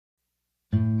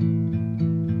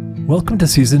Welcome to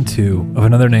Season 2 of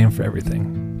Another Name for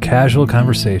Everything, casual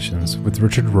conversations with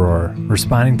Richard Rohr,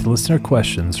 responding to listener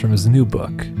questions from his new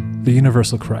book, The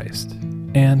Universal Christ,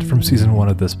 and from Season 1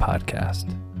 of this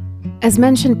podcast. As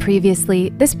mentioned previously,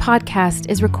 this podcast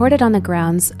is recorded on the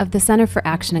grounds of the Center for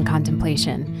Action and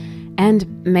Contemplation,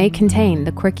 and may contain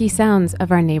the quirky sounds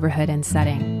of our neighborhood and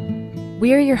setting.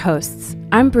 We are your hosts.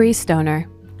 I'm Brie Stoner.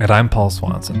 And I'm Paul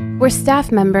Swanson. We're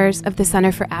staff members of the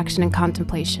Center for Action and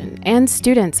Contemplation and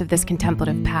students of this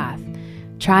contemplative path,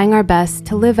 trying our best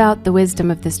to live out the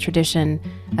wisdom of this tradition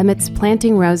amidst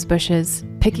planting rose bushes,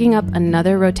 picking up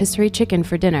another rotisserie chicken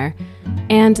for dinner,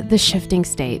 and the shifting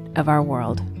state of our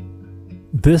world.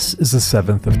 This is the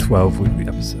 7th of 12 weekly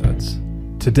episodes.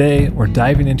 Today, we're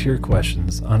diving into your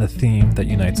questions on a theme that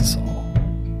unites us all,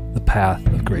 the path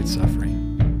of great suffering.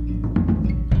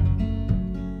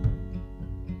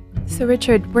 So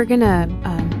Richard, we're going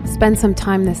to spend some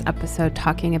time this episode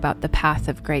talking about the path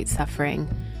of great suffering.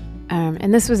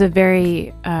 And this was a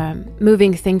very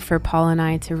moving thing for Paul and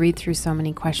I to read through so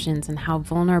many questions and how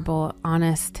vulnerable,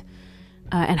 honest,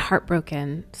 and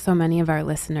heartbroken so many of our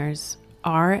listeners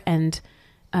are. And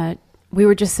we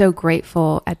were just so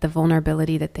grateful at the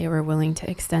vulnerability that they were willing to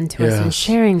extend to us and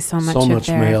sharing so much of their...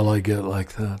 So much mail I get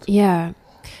like that. Yeah.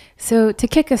 So to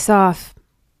kick us off,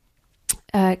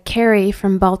 Carrie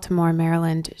from Baltimore,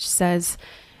 Maryland says,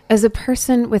 as a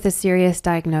person with a serious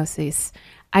diagnosis,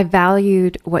 I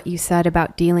valued what you said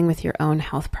about dealing with your own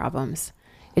health problems.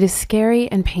 It is scary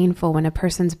and painful when a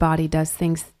person's body does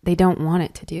things they don't want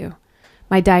it to do.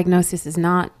 My diagnosis is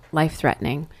not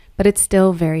life-threatening, but it's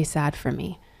still very sad for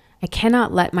me. I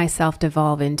cannot let myself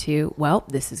devolve into, well,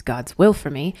 this is God's will for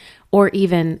me, or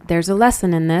even, there's a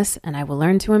lesson in this and I will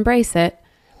learn to embrace it.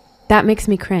 That makes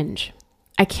me cringe.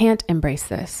 I can't embrace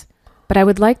this, but I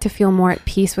would like to feel more at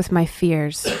peace with my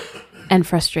fears and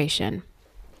frustration.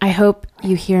 I hope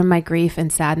you hear my grief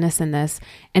and sadness in this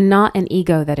and not an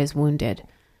ego that is wounded.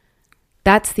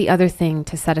 That's the other thing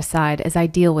to set aside as I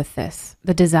deal with this,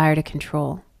 the desire to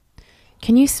control.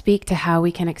 Can you speak to how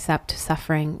we can accept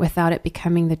suffering without it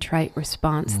becoming the trite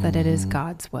response that it is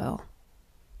God's will?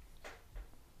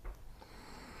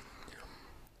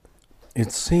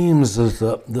 It seems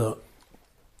that the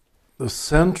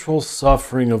central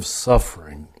suffering of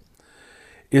suffering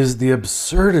is the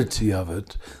absurdity of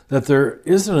it, that there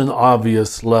isn't an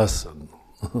obvious lesson.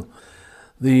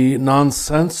 The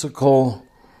nonsensical,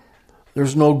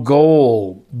 there's no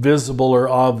goal visible or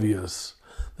obvious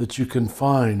that you can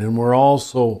find. And we're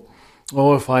also,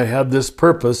 if I had this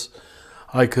purpose,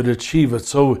 I could achieve it.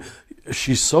 So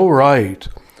she's so right.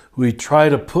 We try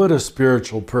to put a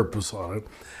spiritual purpose on it.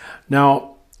 Now,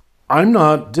 I'm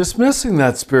not dismissing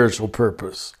that spiritual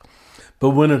purpose,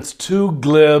 but when it's too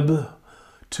glib,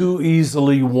 too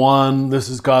easily won, this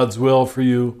is God's will for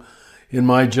you. In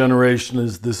my generation,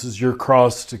 this is your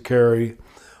cross to carry,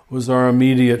 was our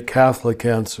immediate Catholic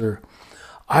answer.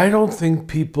 I don't think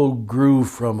people grew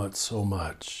from it so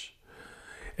much.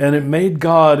 And it made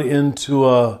God into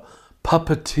a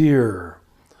puppeteer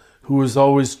who was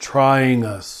always trying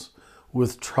us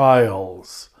with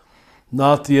trials,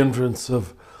 not the entrance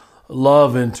of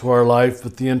love into our life,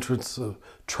 but the entrance of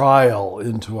trial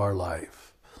into our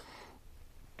life.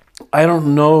 I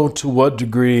don't know to what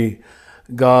degree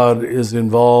God is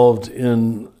involved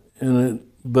in it,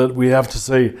 but we have to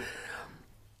say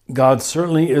God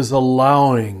certainly is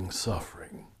allowing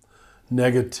suffering,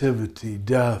 negativity,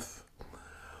 death.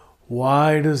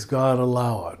 Why does God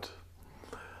allow it?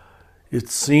 It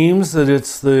seems that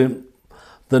it's the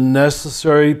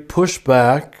necessary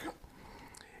pushback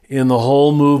in the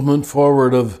whole movement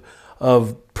forward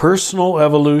of personal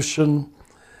evolution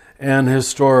and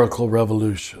historical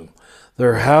revolution.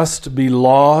 There has to be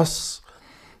loss,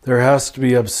 there has to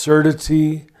be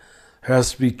absurdity, there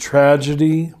has to be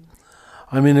tragedy.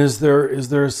 I mean, is there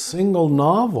a single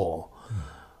novel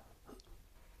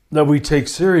that we take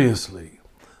seriously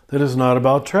that is not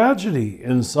about tragedy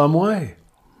in some way?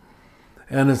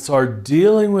 And it's our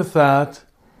dealing with that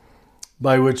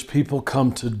by which people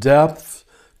come to depth,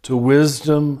 to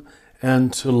wisdom,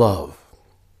 and to love.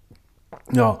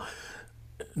 Now,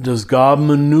 does God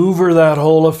maneuver that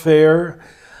whole affair?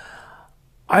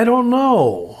 I don't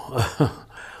know.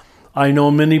 I know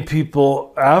many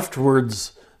people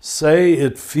afterwards say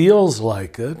it feels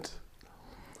like it.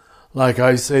 Like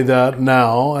I say that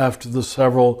now, after the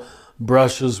several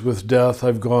brushes with death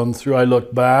I've gone through, I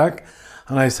look back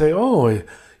and I say, oh,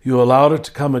 you allowed it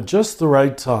to come at just the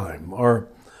right time, or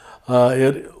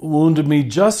it wounded me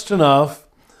just enough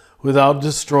without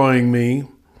destroying me,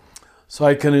 so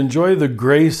I can enjoy the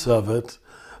grace of it,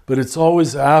 but it's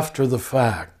always after the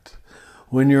fact.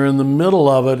 When you're in the middle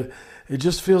of it, it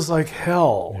just feels like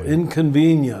hell,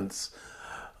 inconvenience.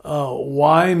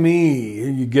 Why me?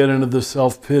 You get into the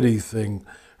self-pity thing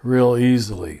real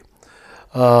easily.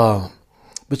 But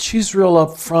she's real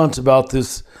upfront about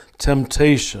this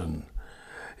temptation.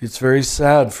 It's very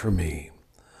sad for me.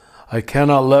 I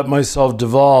cannot let myself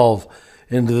devolve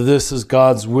into this is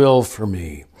God's will for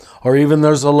me. Or even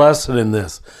there's a lesson in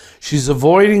this. She's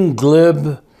avoiding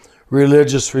glib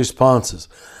religious responses.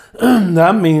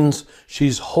 That means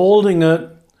she's holding it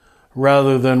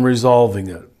rather than resolving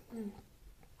it.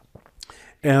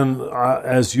 And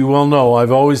as you well know,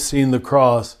 I've always seen the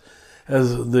cross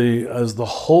as the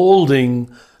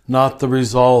holding, not the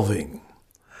resolving.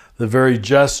 The very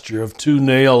gesture of two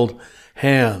nailed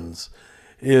hands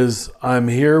is I'm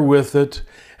here with it,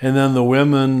 and then the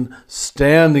women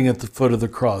standing at the foot of the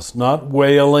cross, not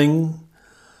wailing,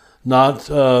 not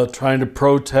trying to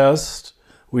protest,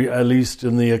 at least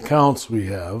in the accounts we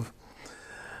have,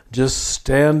 just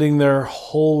standing there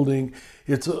holding.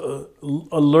 It's a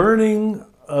learning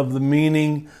of the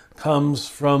meaning comes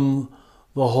from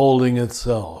the holding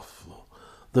itself,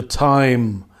 the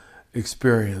time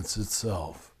experience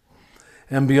itself.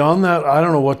 And beyond that, I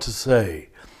don't know what to say,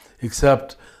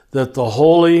 except that the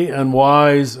holy and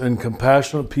wise and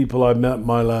compassionate people I've met in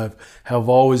my life have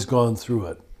always gone through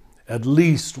it, at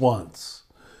least once,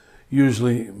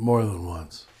 usually more than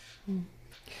once.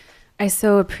 I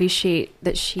so appreciate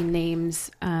that she names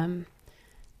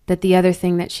that the other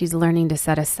thing that she's learning to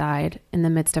set aside in the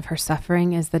midst of her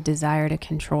suffering is the desire to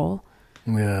control.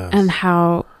 Yes. And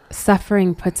how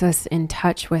suffering puts us in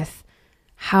touch with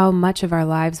how much of our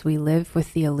lives we live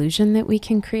with the illusion that we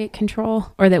can create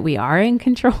control or that we are in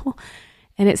control.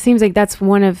 And it seems like that's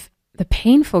one of the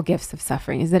painful gifts of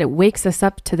suffering, is that it wakes us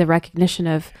up to the recognition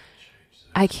of,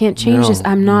 I can't change this.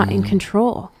 I'm not in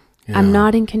control. Yeah. I'm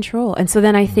not in control. And so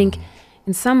then I think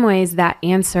in some ways that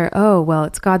answer, oh, well,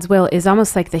 it's God's will, is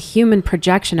almost like the human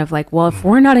projection of like, well, if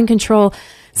we're not in control,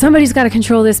 somebody's got to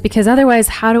control this, because otherwise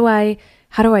how do I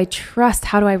trust?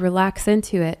 How do I relax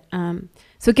into it?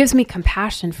 So it gives me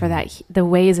compassion for that, the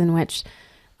ways in which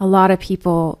a lot of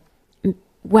people,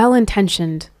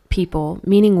 well-intentioned people,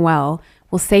 meaning well,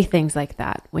 will say things like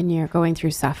that when you're going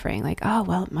through suffering, like, oh,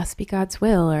 well, it must be God's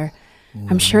will, or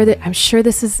I'm sure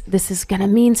this is going to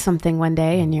mean something one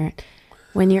day, and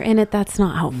when you're in it, that's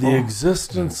not helpful. The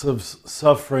existence of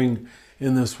suffering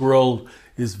in this world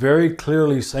is very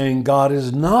clearly saying God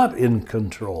is not in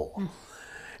control.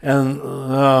 And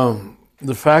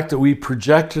the fact that we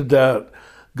projected that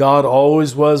God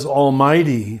always was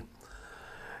almighty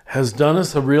has done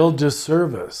us a real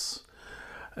disservice.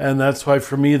 And that's why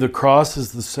for me the cross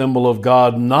is the symbol of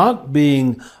God not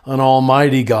being an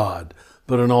almighty God,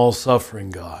 but an all-suffering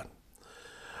God.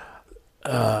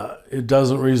 It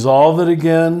doesn't resolve it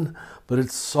again, but it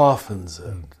softens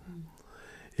it.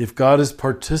 If God is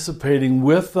participating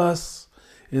with us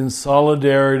in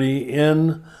solidarity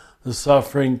in the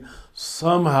suffering,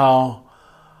 somehow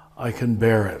I can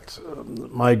bear it.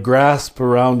 My grasp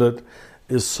around it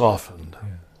is softened.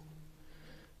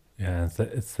 Yeah,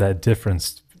 it's that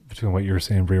difference between what you were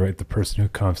saying, Brie, right? The person who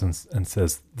comes and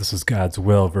says, this is God's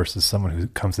will, versus someone who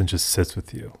comes and just sits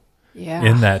with you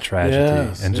in that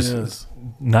tragedy, and just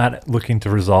not looking to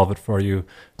resolve it for you,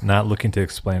 not looking to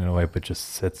explain it away, but just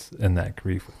sits in that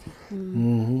grief with you.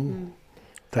 Mm-hmm.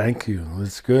 Thank you.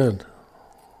 That's good.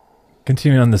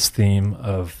 Continuing on this theme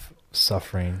of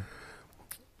suffering,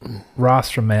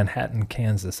 Ross from Manhattan,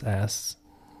 Kansas asks,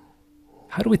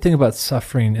 how do we think about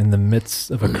suffering in the midst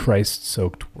of a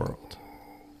Christ-soaked world?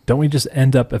 Don't we just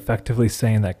end up effectively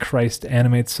saying that Christ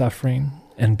animates suffering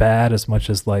and bad as much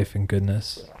as life and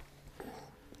goodness?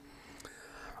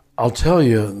 I'll tell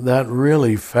you, that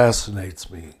really fascinates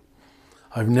me.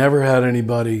 I've never had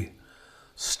anybody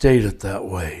state it that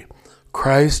way.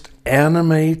 Christ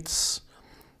animates,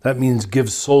 that means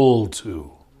gives soul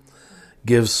to.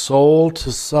 Gives soul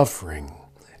to suffering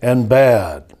and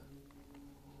bad.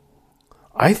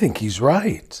 I think he's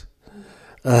right.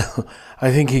 I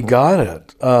think he got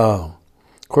it. Of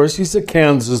course, he's a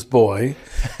Kansas boy.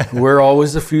 We're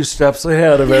always a few steps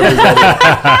ahead of everybody.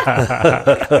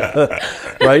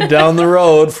 Right down the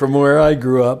road from where I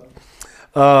grew up.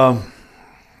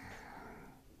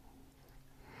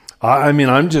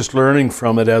 I'm just learning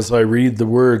from it as I read the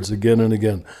words again and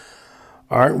again.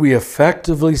 Aren't we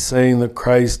effectively saying that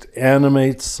Christ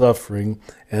animates suffering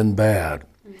and bad?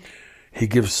 He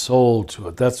gives soul to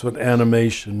it. That's what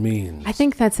animation means. I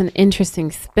think that's an interesting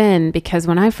spin, because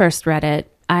when I first read it,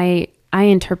 I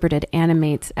interpreted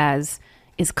animates as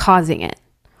is causing it.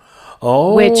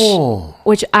 Oh.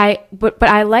 But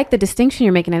I like the distinction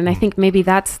you're making, and I think maybe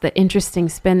that's the interesting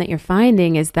spin that you're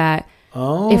finding, is that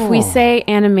Oh. If we say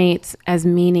animates as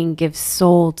meaning gives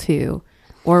soul to,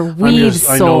 or weaves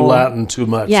soul. I know Latin too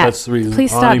much. Yeah. That's the reason.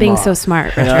 Please stop being so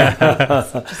smart, Richard.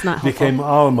 It's just not helpful. Became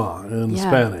alma in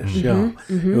Spanish.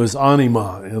 It was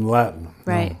anima in Latin.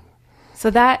 Right. So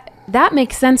that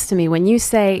makes sense to me when you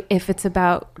say if it's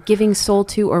about giving soul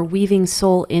to or weaving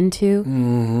soul into,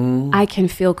 I can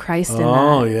feel Christ in that.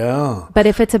 Oh, yeah. But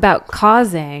if it's about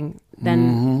causing,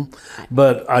 then...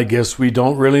 But I guess we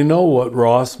don't really know what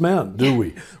Ross meant, do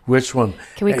we? Which one?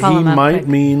 Can we call him up He might quick?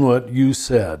 mean what you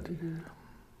said.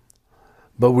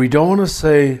 But we don't want to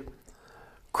say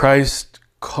Christ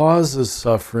causes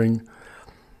suffering.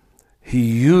 He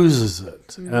uses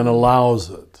it and allows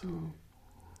it.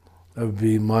 That would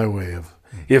be my way of,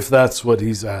 if that's what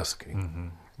he's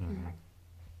asking.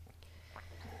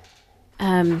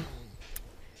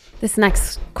 This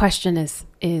next question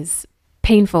is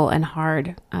painful and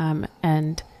hard,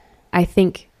 and I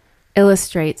think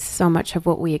illustrates so much of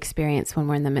what we experience when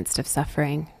we're in the midst of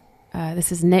suffering.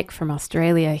 This is Nick from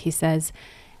Australia. He says,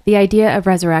 "The idea of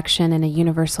resurrection in a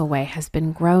universal way has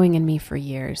been growing in me for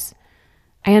years.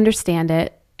 I understand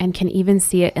it and can even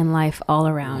see it in life all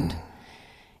around.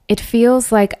 It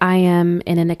feels like I am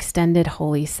in an extended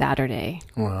Holy Saturday,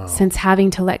 since having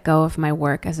to let go of my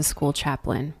work as a school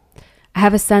chaplain. I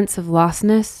have a sense of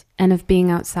lostness and of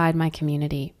being outside my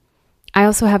community. I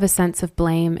also have a sense of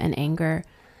blame and anger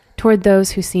toward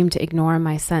those who seem to ignore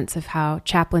my sense of how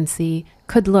chaplaincy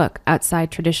could look outside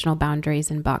traditional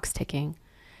boundaries and box ticking.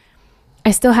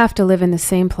 I still have to live in the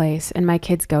same place and my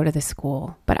kids go to the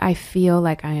school, but I feel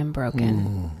like I am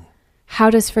broken. How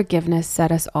does forgiveness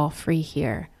set us all free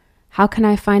here? How can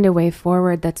I find a way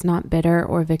forward that's not bitter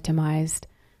or victimized?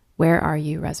 Where are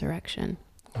you, resurrection?"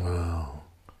 Wow.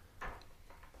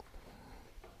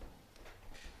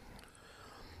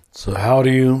 So how do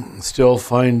you still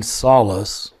find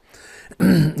solace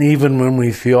even when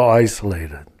we feel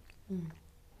isolated?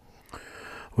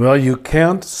 Well, you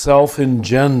can't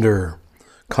self-engender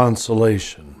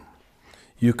consolation.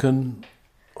 You can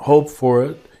hope for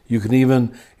it. You can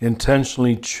even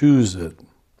intentionally choose it.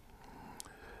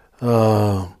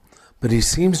 But he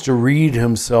seems to read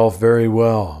himself very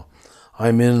well.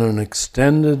 I'm in an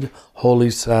extended Holy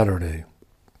Saturday.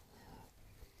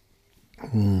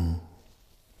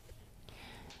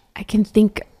 I can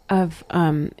think of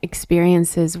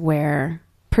experiences where,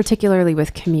 particularly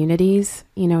with communities,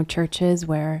 churches,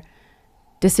 where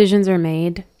decisions are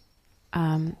made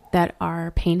that are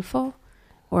painful,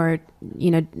 or,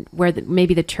 where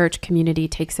maybe the church community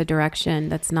takes a direction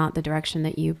that's not the direction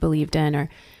that you believed in, or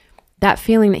that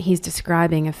feeling that he's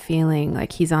describing, of feeling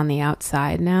like he's on the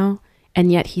outside now,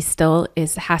 and yet he still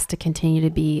has to continue to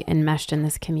be enmeshed in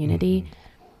this community.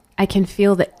 I can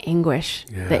feel the anguish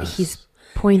that he's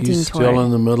pointing he's toward. Still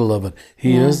in the middle of it.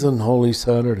 He is in Holy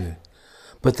Saturday,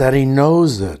 but that he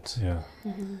knows it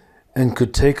and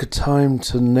could take a time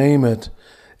to name it,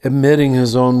 admitting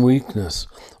his own weakness.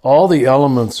 All the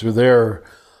elements are there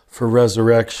for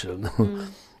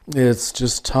resurrection. It's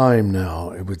just time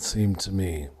now, it would seem to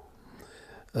me.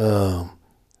 That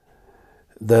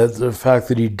the fact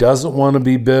that he doesn't want to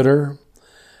be bitter,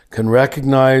 can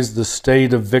recognize the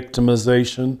state of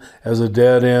victimization as a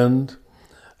dead end.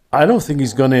 I don't think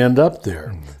he's going to end up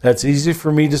there. That's easy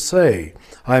for me to say.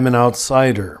 I'm an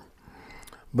outsider.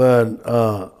 But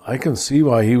I can see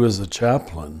why he was a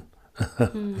chaplain.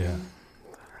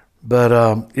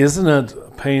 But isn't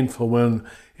it painful when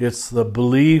it's the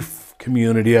belief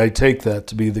community? I take that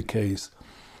to be the case.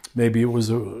 Maybe it was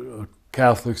a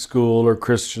Catholic school or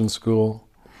Christian school,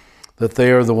 that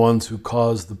they are the ones who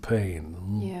cause the pain.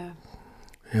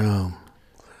 Yeah.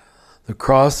 The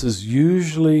cross is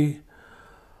usually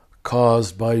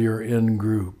caused by your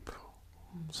in-group,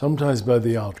 sometimes by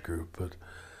the out-group.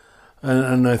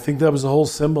 And I think that was the whole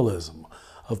symbolism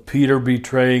of Peter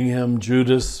betraying him,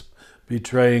 Judas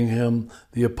betraying him,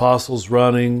 the apostles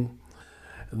running.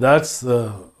 That's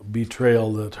the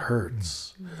betrayal that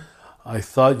hurts. I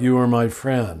thought you were my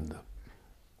friend.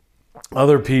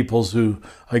 Other people's who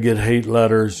I get hate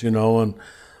letters, and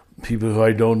people who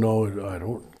I don't know, I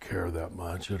don't care that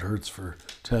much. It hurts for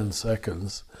 10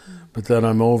 seconds, but then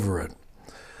I'm over it.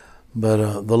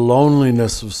 But the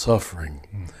loneliness of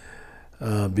suffering,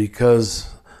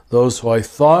 because those who I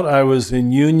thought I was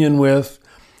in union with,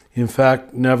 in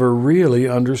fact, never really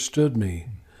understood me.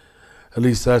 At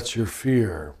least that's your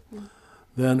fear.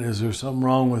 Then is there something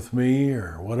wrong with me,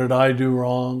 or what did I do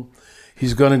wrong?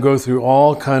 He's going to go through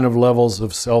all kind of levels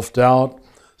of self-doubt,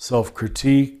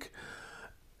 self-critique,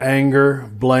 anger,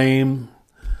 blame.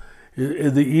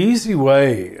 The easy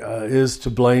way is to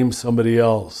blame somebody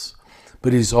else,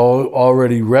 but he's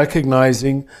already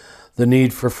recognizing the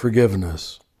need for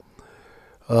forgiveness.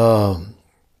 I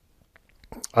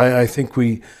think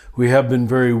we have been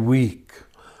very weak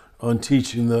on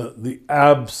teaching the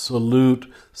absolute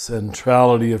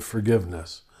centrality of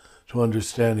forgiveness to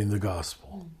understanding the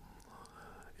gospel.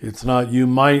 It's not you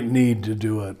might need to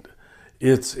do it.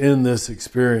 It's in this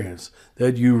experience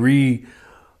that you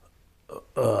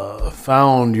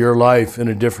found your life in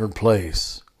a different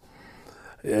place.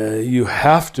 You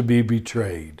have to be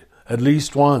betrayed at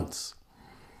least once.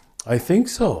 I think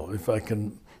so, if I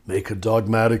can make a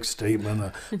dogmatic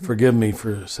statement. Forgive me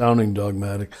for sounding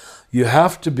dogmatic. You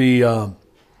have to be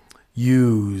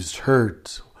used,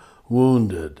 hurt,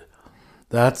 wounded.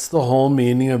 That's the whole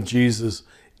meaning of Jesus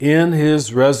in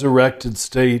his resurrected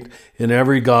state in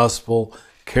every gospel,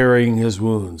 carrying his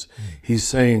wounds. He's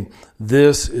saying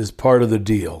this is part of the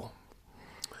deal.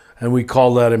 And we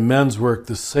call that in men's work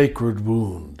the sacred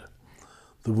wound.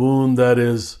 The wound that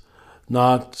is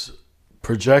not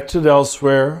projected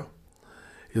elsewhere,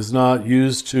 is not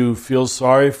used to feel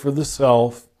sorry for the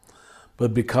self,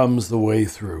 but becomes the way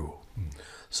through.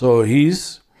 So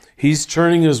he's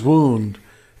turning his wound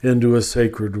into a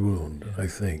sacred wound, I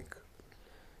think.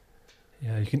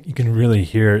 Yeah, you can really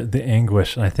hear the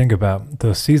anguish, and I think about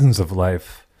those seasons of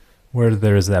life where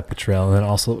there is that betrayal, and then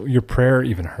also your prayer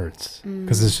even hurts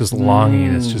because it's just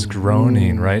longing, it's just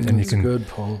groaning, right? And That's good,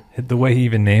 Paul. The way he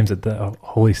even names it, the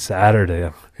Holy Saturday.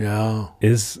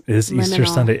 Is Easter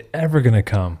Sunday ever going to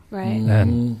come? Right.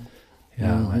 And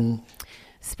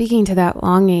Speaking to that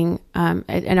longing,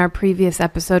 in our previous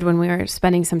episode when we were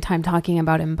spending some time talking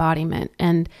about embodiment,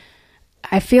 and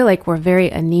I feel like we're very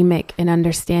anemic in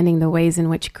understanding the ways in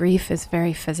which grief is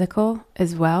very physical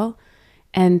as well.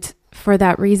 And for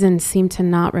that reason, seem to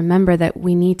not remember that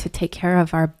we need to take care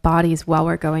of our bodies while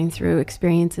we're going through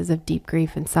experiences of deep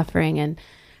grief and suffering, and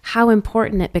how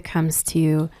important it becomes to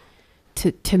you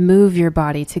to move your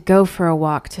body, to go for a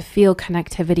walk, to feel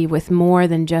connectivity with more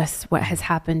than just what has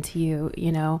happened to you,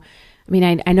 you know. I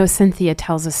mean, I know Cynthia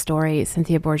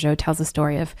Bourgeot tells a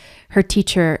story of her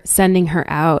teacher sending her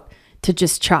out to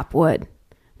just chop wood.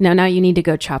 Now you need to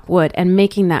go chop wood, and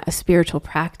making that a spiritual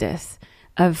practice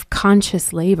of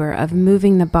conscious labor, of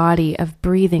moving the body, of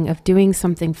breathing, of doing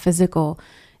something physical,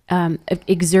 of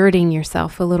exerting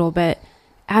yourself a little bit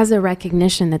as a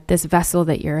recognition that this vessel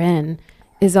that you're in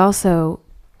is also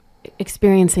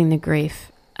experiencing the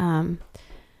grief.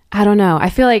 I don't know. I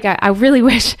feel like I really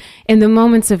wish in the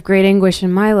moments of great anguish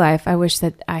in my life, I wish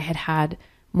that I had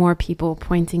more people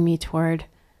pointing me toward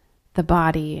the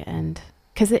body. And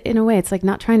because in a way, it's like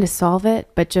not trying to solve it,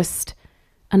 but just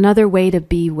another way to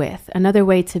be with, another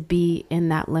way to be in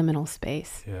that liminal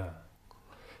space. Yeah.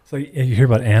 It's like you hear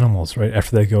about animals, right?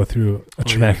 After they go through a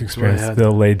traumatic experience,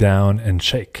 they'll lay down and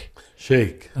shake.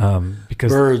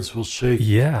 Because birds will shake.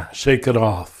 Yeah. Shake it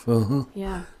off.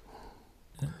 Yeah.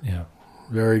 Yeah.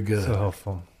 Very good. So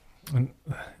helpful. And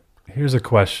here's a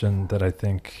question that I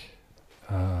think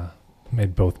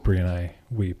made both Brie and I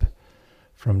weep,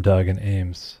 from Doug in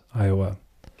Ames, Iowa.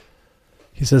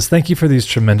 He says, "Thank you for these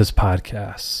tremendous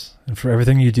podcasts and for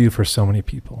everything you do for so many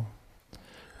people.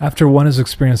 After one has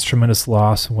experienced tremendous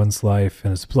loss in one's life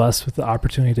and is blessed with the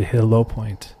opportunity to hit a low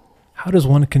point, how does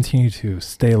one continue to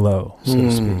stay low, so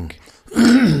to speak?"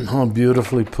 Oh,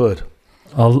 beautifully put.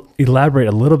 I'll elaborate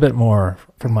a little bit more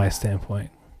from my standpoint.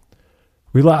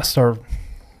 We lost our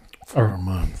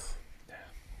month.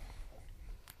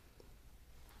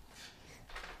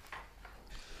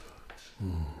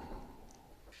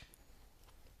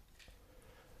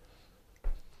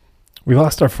 We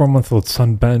lost our 4-month-old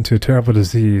son, Ben, to a terrible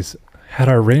disease, had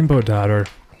our rainbow daughter,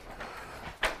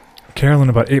 Carolyn,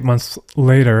 about 8 months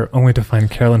later, only to find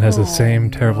Carolyn has the same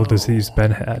terrible disease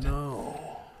Ben had,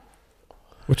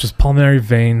 which is pulmonary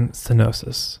vein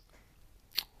stenosis.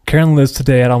 Carolyn lives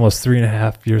today at almost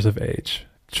 3.5 years of age,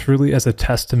 truly as a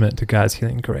testament to God's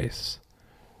healing grace.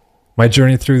 My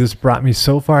journey through this brought me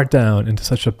so far down into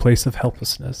such a place of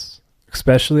helplessness,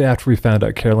 especially after we found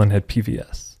out Carolyn had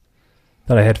PVS,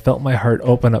 that I had felt my heart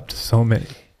open up to so many.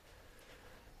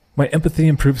 My empathy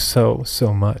improved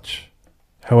so much.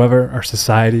 However, our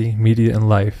society, media, and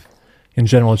life in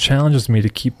general challenges me to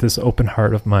keep this open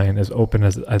heart of mine as open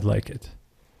as I'd like it.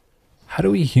 How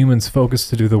do we humans focus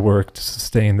to do the work to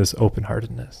sustain this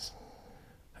open-heartedness?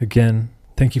 Again,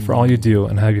 thank you for all you do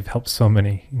and how you've helped so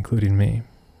many, including me.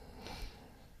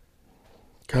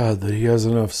 God, that he has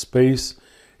enough space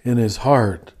in his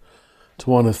heart to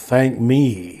want to thank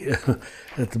me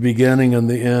at the beginning and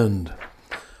the end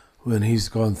when he's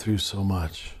gone through so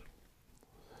much.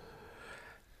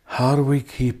 How do we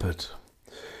keep it?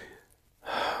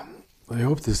 I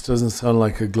hope this doesn't sound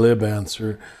like a glib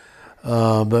answer.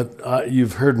 But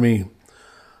you've heard me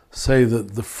say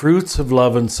that the fruits of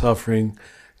love and suffering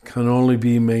can only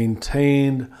be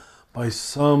maintained by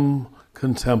some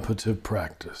contemplative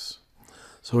practice.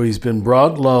 So he's been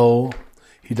brought low.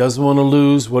 He doesn't want to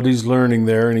lose what he's learning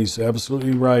there, and he's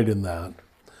absolutely right in that.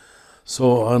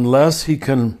 So unless he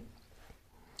can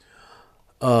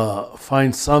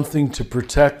find something to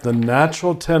protect the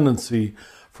natural tendency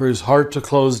for his heart to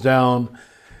close down,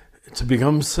 to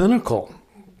become cynical.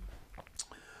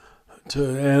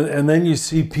 And then you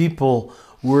see people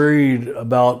worried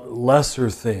about lesser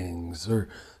things or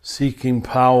seeking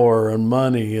power and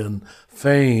money and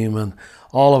fame, and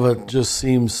all of it just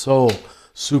seems so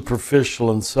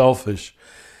superficial and selfish.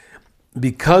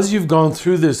 Because you've gone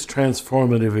through this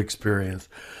transformative experience,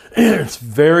 it's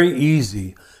very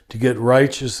easy to get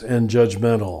righteous and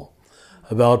judgmental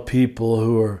about people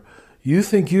who are, you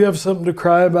think you have something to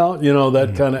cry about? You know,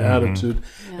 that kind of attitude.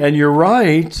 Yeah. And you're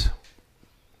right,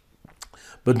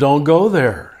 but don't go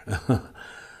there.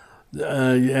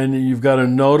 And you've got to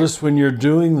notice when you're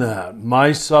doing that.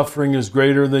 My suffering is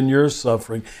greater than your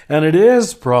suffering. And it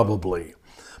is probably.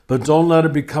 But don't let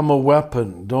it become a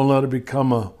weapon. Don't let it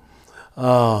become a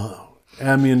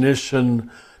ammunition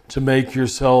to make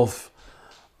yourself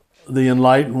the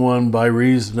enlightened one by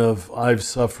reason of I've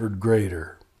suffered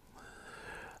greater.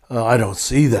 I don't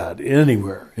see that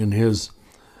anywhere in his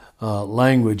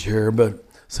language here, but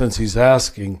since he's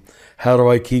asking, how do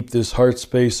I keep this heart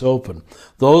space open?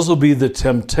 Those will be the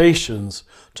temptations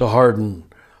to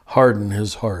harden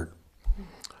his heart.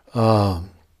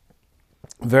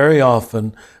 Very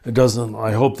often, it doesn't,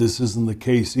 I hope this isn't the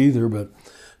case either, but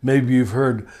maybe you've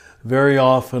heard very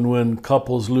often when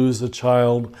couples lose a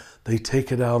child, they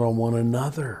take it out on one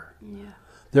another. Yeah.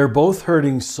 They're both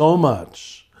hurting so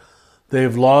much.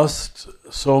 They've lost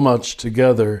so much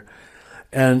together.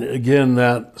 And again,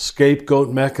 that scapegoat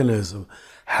mechanism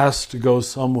has to go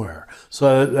somewhere.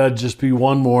 So that'd just be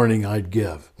one warning I'd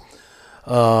give.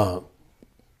 I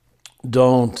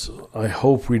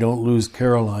hope we don't lose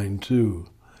Caroline too.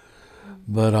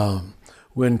 But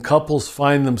when couples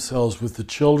find themselves with the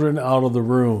children out of the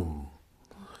room,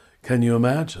 can you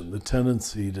imagine the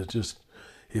tendency to just,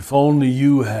 if only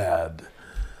you had.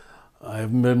 I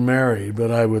haven't been married, but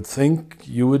I would think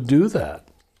you would do that.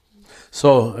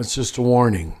 So it's just a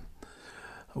warning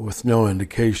with no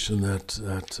indication that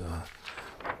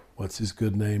what's his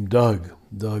good name? Doug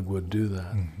would do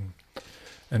that. Mm-hmm.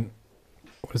 And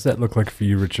what does that look like for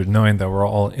you, Richard, knowing that we're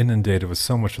all inundated with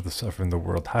so much of the suffering in the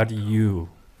world? How do you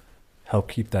help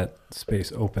keep that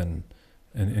space open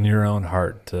in your own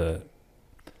heart to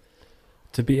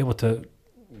be able to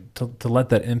let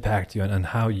that impact you and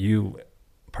how you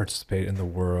participate in the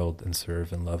world and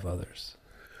serve and love others?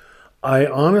 I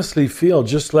honestly feel,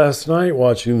 just last night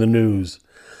watching the news,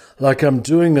 like I'm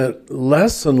doing it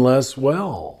less and less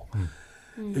well.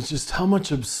 It's just how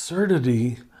much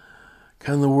absurdity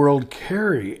can the world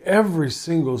carry? Every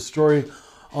single story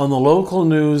on the local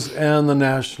news and the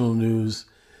national news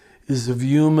is of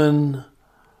human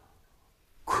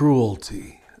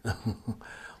cruelty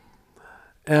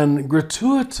and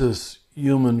gratuitous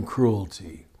human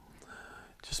cruelty.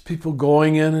 Just people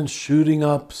going in and shooting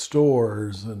up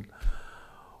stores. And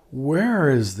where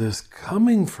is this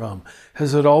coming from?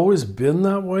 Has it always been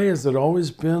that way? Has it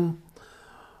always been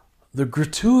the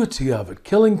gratuity of it?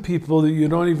 Killing people that you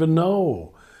don't even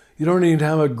know. You don't even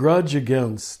have a grudge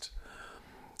against.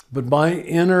 But my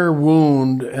inner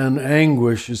wound and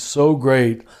anguish is so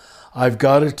great, I've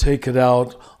got to take it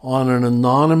out on an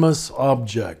anonymous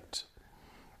object.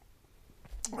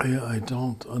 I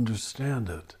don't understand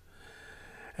it.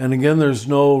 And again, there's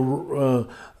no,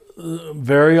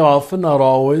 very often, not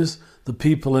always, the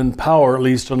people in power, at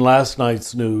least on last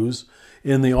night's news,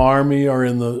 in the army or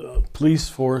in the police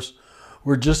force,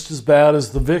 were just as bad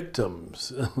as the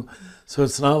victims. So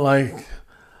it's not like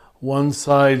one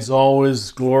side's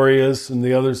always glorious and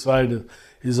the other side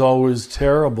is always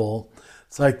terrible.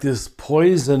 It's like this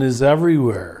poison is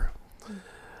everywhere.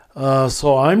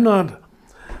 So I'm not...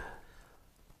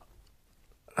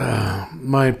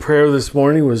 my prayer this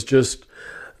morning was just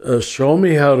show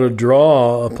me how to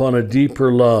draw upon a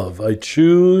deeper love. I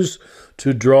choose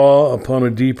to draw upon a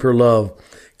deeper love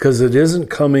because it isn't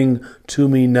coming to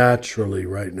me naturally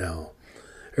right now.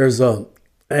 There's a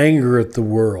anger at the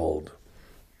world.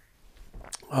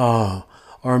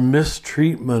 Our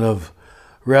mistreatment of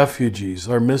refugees,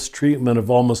 our mistreatment of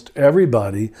almost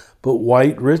everybody but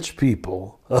white rich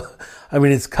people. I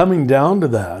mean, it's coming down to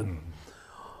that.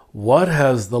 What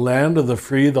has the land of the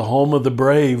free, the home of the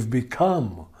brave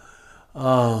become?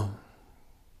 I'm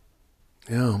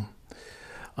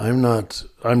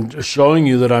I'm just showing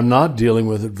you that I'm not dealing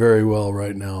with it very well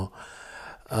right now.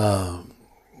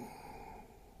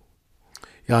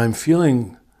 I'm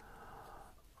feeling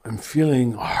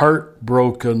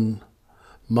heartbroken,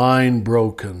 mind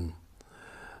broken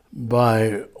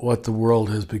by what the world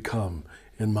has become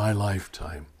in my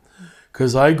lifetime.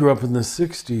 Because I grew up in the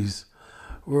 60s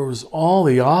where it was all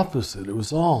the opposite. It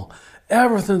was all,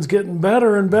 everything's getting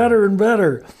better and better and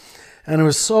better. And it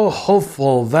was so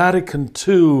hopeful. Vatican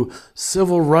II,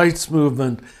 civil rights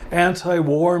movement,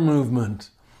 anti-war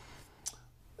movement.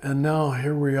 And now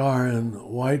here we are in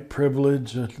white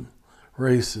privilege and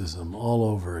racism all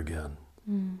over again.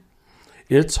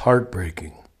 It's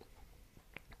heartbreaking.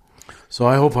 So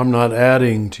I hope I'm not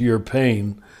adding to your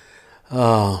pain.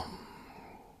 But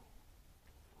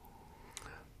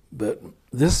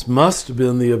this must have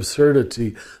been the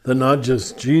absurdity that not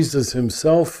just Jesus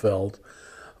himself felt,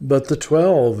 but the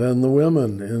 12 and the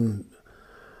women. And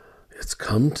it's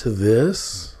come to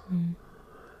this?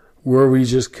 Were we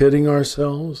just kidding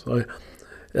ourselves?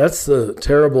 That's the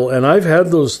terrible, and I've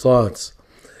had those thoughts.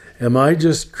 Am I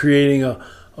just creating a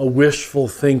wishful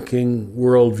thinking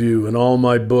worldview in all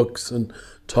my books and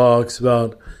talks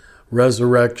about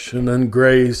resurrection and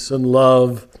grace and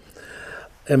love?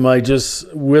 Am I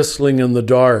just whistling in the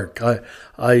dark?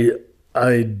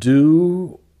 I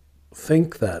do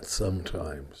think that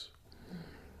sometimes.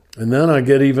 And then I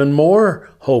get even more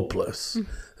hopeless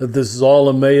that this is all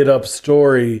a made-up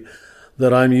story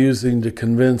that I'm using to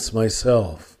convince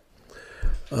myself.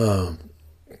 I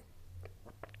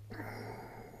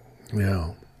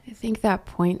think that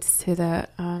points to the,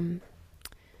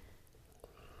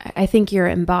 I think you're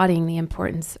embodying the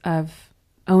importance of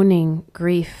owning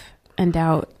grief and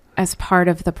doubt as part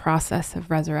of the process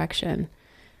of resurrection.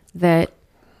 That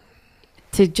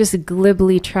to just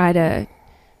glibly try to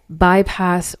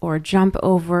bypass or jump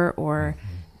over or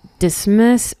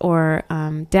dismiss or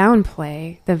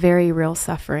downplay the very real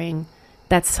suffering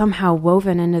that's somehow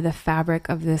woven into the fabric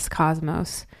of this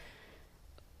cosmos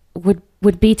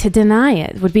would be to deny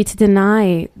it, would be to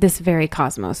deny this very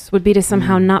cosmos, would be to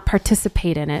somehow not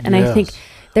participate in it. And I think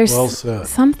there's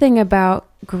something about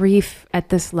grief at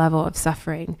this level of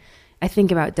suffering. I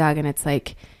think about Doug, and it's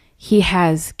like he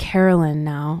has Carolyn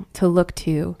now to look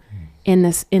to in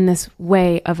this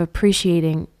way of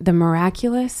appreciating the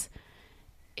miraculous.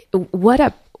 What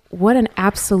an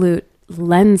absolute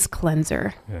lens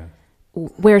cleanser,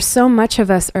 where so much of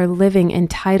us are living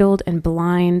entitled and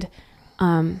blind,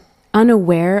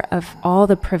 unaware of all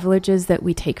the privileges that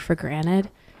we take for granted.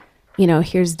 You know,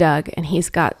 here's Doug, and he's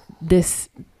got this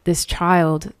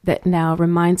child that now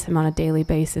reminds him on a daily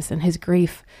basis, and his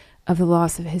grief of the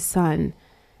loss of his son,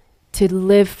 to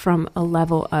live from a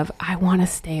level of, I want to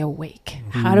stay awake.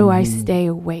 How do I stay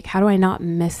awake? How do I not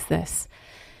miss this?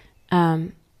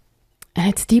 And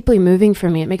it's deeply moving for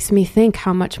me. It makes me think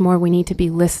how much more we need to be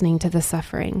listening to the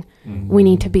suffering. We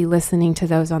need to be listening to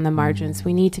those on the margins.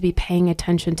 We need to be paying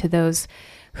attention to those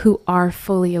who are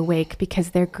fully awake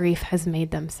because their grief has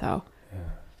made them so.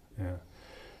 Yeah.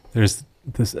 There's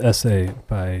this essay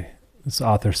by this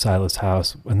author, Silas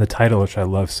House, and the title, which I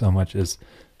love so much, is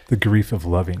The Grief of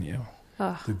Loving You.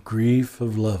 The grief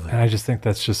of loving. And I just think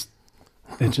that's just,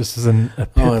 it just is a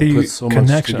pithy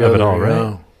connection of it all,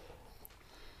 right?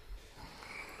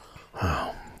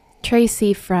 Wow.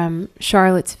 Tracy from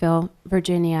Charlottesville,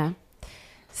 Virginia,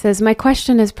 says, my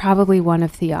question is probably one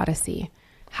of theodicy.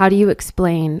 How do you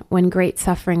explain when great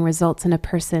suffering results in a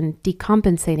person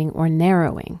decompensating or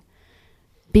narrowing,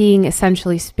 being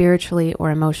essentially spiritually or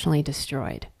emotionally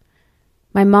destroyed?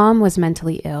 My mom was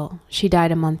mentally ill. She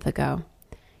died a month ago.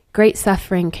 Great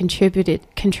suffering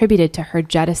contributed to her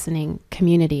jettisoning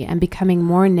community and becoming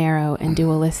more narrow and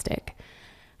dualistic.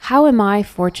 How am I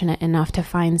fortunate enough to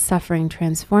find suffering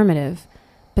transformative,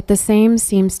 but the same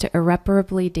seems to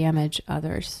irreparably damage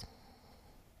others?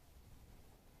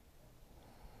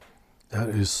 That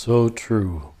is so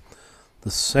true.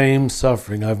 The same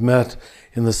suffering. I've met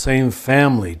in the same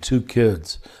family, 2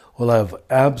 kids will have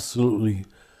absolutely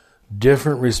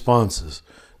different responses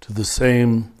to the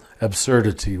same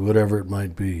absurdity, whatever it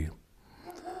might be.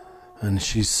 And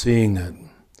she's seeing it.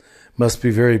 Must be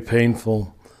very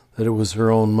painful that it was her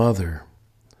own mother.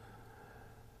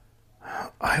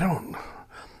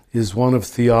 Is one of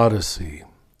theodicy.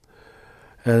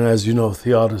 And as you know,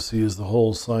 theodicy is the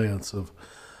whole science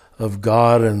of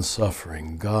God and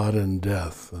suffering, God and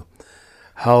death.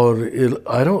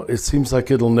 It seems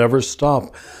like it'll never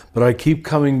stop, but I keep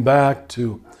coming back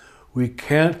to, we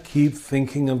can't keep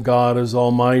thinking of God as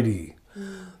almighty.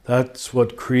 That's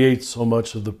what creates so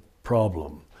much of the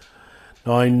problem.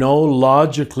 Now I know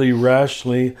logically,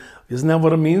 rationally, isn't that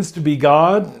what it means to be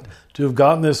God? To have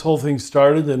gotten this whole thing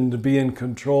started and to be in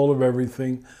control of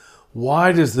everything?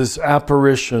 Why does this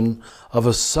apparition of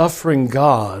a suffering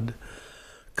God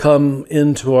come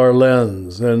into our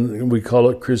lens? And we call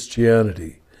it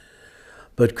Christianity.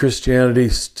 But Christianity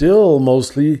still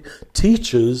mostly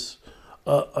teaches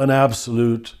an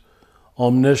absolute,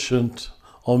 omniscient,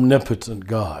 omnipotent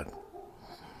God.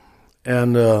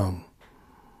 And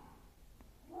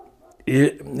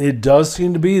it does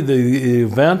seem to be the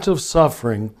event of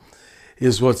suffering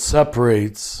is what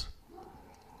separates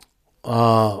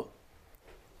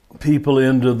people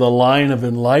into the line of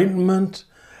enlightenment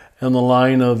and the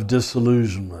line of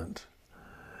disillusionment.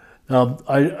 Now,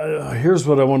 here's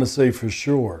what I want to say for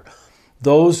sure.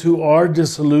 Those who are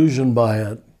disillusioned by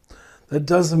it, that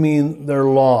doesn't mean they're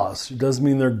lost. It doesn't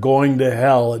mean they're going to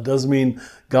hell. It doesn't mean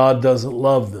God doesn't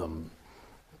love them.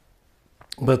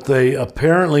 But they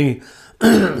apparently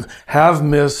have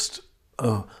missed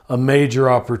a major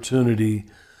opportunity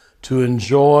to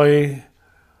enjoy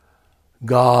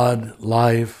God,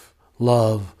 life,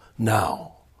 love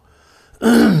now.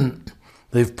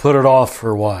 They've put it off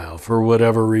for a while, for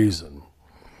whatever reason.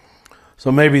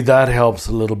 So maybe that helps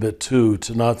a little bit too,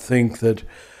 to not think that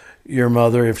your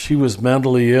mother, if she was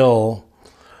mentally ill,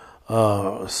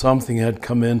 something had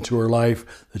come into her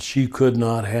life that she could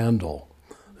not handle,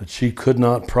 that she could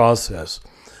not process.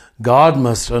 God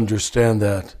must understand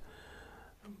that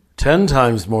 10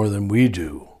 times more than we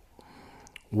do,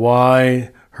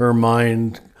 why her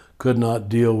mind could not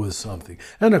deal with something.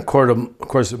 And of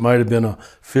course, it might have been a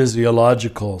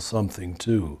physiological something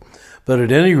too. But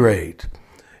at any rate,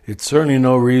 it's certainly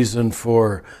no reason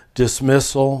for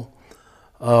dismissal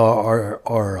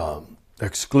or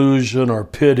exclusion or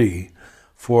pity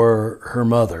for her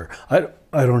mother. I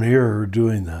don't hear her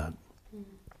doing that.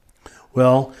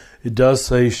 Well, it does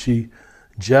say she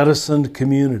jettisoned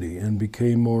community and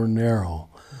became more narrow.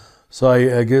 So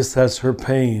I guess that's her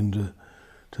pain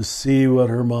to see what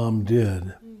her mom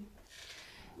did.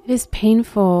 It is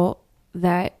painful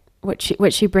that what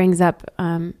she brings up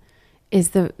is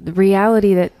the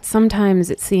reality that sometimes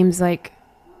it seems like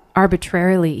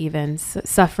arbitrarily even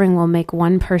suffering will make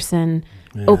one person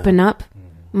open up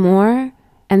more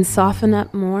and soften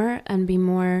up more and be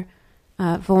more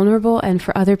vulnerable, and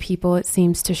for other people it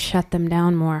seems to shut them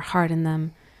down more, harden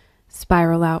them,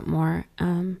 spiral out more.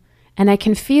 And I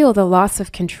can feel the loss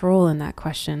of control in that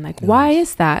question. Like, why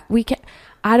is that? What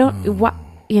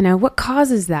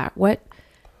causes that?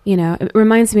 It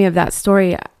reminds me of that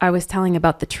story I was telling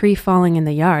about the tree falling in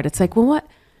the yard. It's like, well,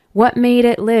 what made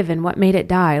it live and what made it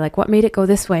die? Like, what made it go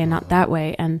this way and not that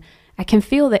way? And I can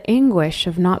feel the anguish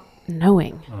of not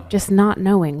knowing, just not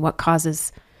knowing what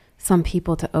causes some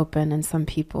people to open and some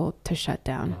people to shut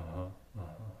down.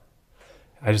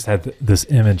 I just had this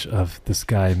image of this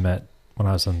guy I met when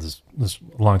I was on this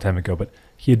a long time ago, but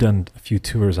he had done a few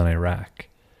tours on Iraq.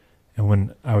 And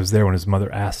when I was there, when his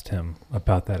mother asked him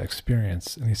about that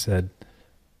experience, and he said,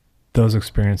 those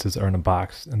experiences are in a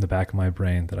box in the back of my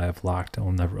brain that I have locked and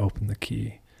will never open the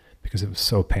key because it was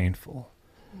so painful.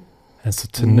 And so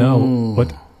to know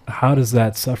how has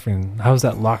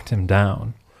that locked him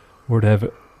down? Or to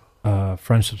have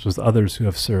friendships with others who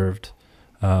have served,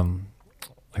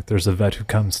 like there's a vet who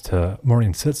comes to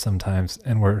morning sit sometimes,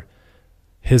 and where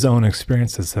his own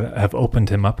experiences have opened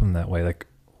him up in that way. Like,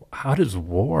 how does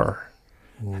war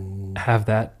have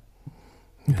that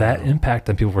impact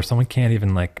on people where someone can't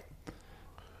even like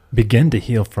begin to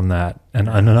heal from that, and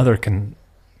another can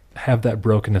have that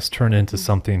brokenness turn into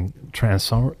something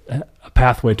a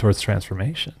pathway towards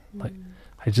transformation? Like,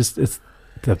 it's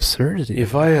the absurdity.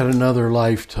 If I had another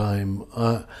lifetime,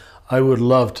 I would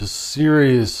love to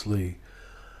seriously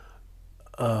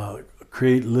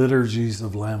create liturgies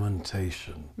of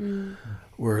lamentation,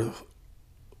 where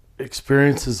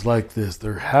experiences like this,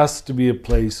 there has to be a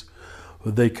place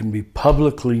where they can be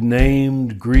publicly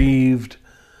named, grieved.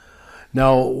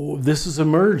 Now, this has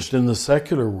emerged in the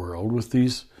secular world with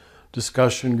these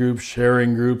discussion groups,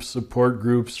 sharing groups, support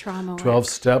groups,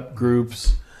 12-step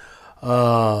groups,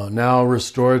 now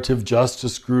restorative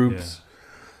justice groups. Yeah.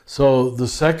 So the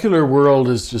secular world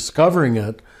is discovering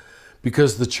it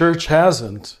because the church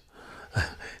hasn't.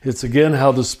 It's again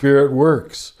how the Spirit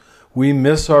works. We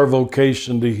miss our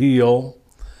vocation to heal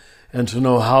and to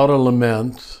know how to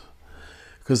lament,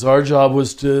 because our job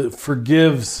was to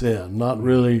forgive sin, not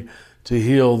really to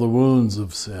heal the wounds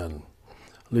of sin.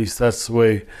 At least that's the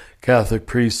way Catholic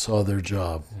priests saw their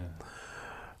job.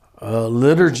 Yeah.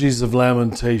 Liturgies of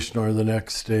lamentation are the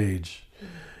next stage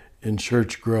in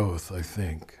church growth, I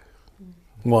think.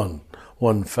 One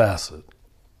facet.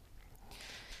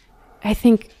 I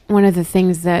think one of the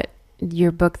things that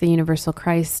your book, The Universal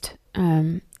Christ,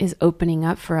 is opening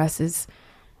up for us is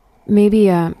maybe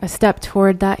a step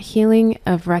toward that healing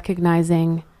of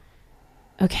recognizing,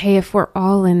 okay, if we're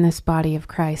all in this body of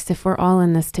Christ, if we're all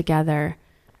in this together,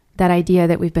 that idea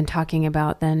that we've been talking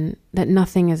about, then that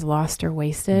nothing is lost or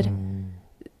wasted.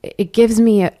 It gives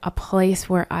me a place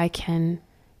where I can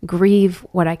grieve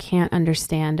what I can't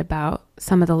understand about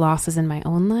some of the losses in my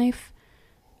own life,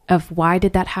 of why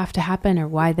did that have to happen, or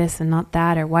why this and not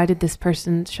that, or why did this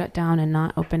person shut down and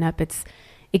not open up.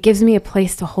 It gives me a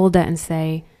place to hold that and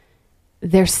say,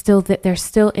 they're still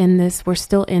in this. We're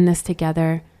still in this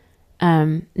together.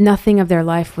 Nothing of their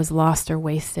life was lost or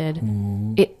wasted.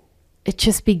 It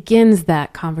just begins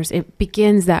that conversation. It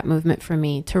begins that movement for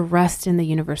me to rest in the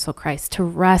universal Christ, to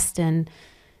rest in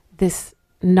this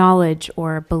knowledge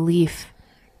or belief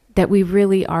that we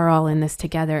really are all in this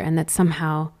together, and that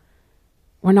somehow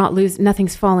we're not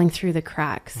nothing's falling through the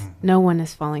cracks. No one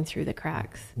is falling through the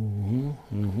cracks.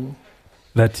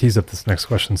 That tees up this next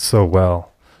question so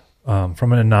well,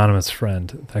 from an anonymous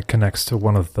friend that connects to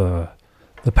one of the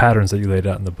patterns that you laid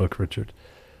out in the book, Richard.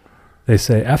 They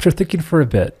say, after thinking for a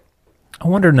bit, I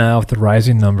wonder now if the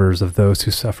rising numbers of those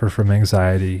who suffer from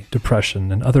anxiety,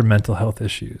 depression, and other mental health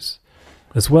issues,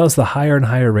 as well as the higher and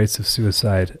higher rates of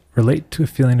suicide, relate to a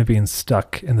feeling of being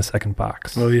stuck in the second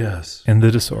box. Oh, yes. In the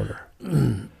disorder.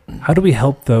 How do we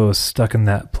help those stuck in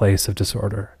that place of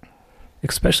disorder,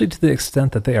 especially to the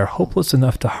extent that they are hopeless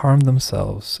enough to harm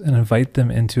themselves, and invite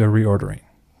them into a reordering,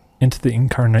 into the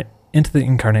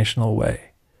incarnational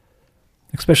way,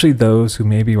 especially those who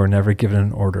maybe were never given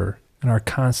an order and are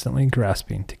constantly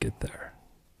grasping to get there?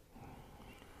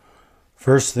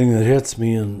 First thing that hits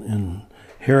me in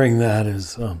hearing that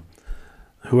is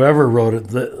whoever wrote it,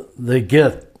 they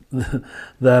get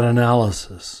that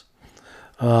analysis.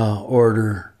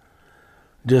 Order,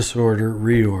 disorder,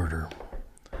 reorder.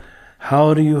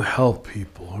 How do you help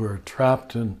people who are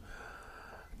trapped in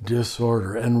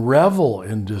disorder and revel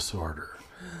in disorder?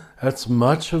 That's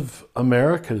much of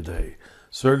America today,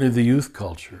 certainly the youth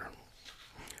culture.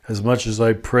 As much as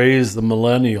I praise the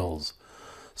millennials,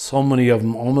 so many of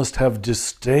them almost have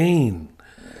disdain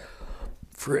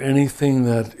for anything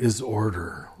that is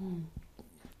order.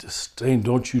 Disdain.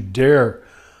 Don't you dare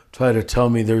try to tell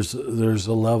me there's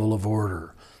a level of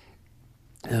order.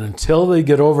 And until they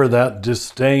get over that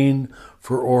disdain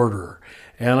for order,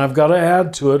 and I've got to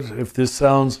add to it, if this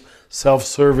sounds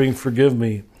self-serving, forgive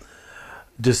me,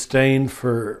 disdain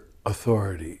for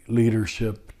authority,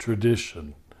 leadership,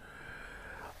 tradition.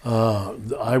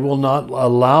 I will not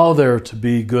allow there to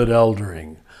be good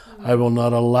eldering. I will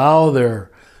not allow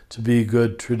there to be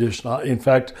good tradition. In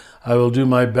fact, I will do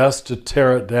my best to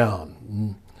tear it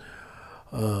down.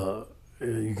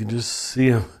 You can just see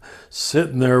him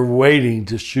sitting there waiting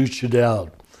to shoot you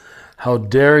down. How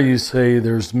dare you say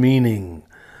there's meaning?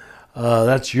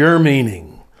 That's your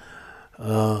meaning.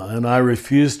 And I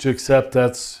refuse to accept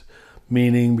that's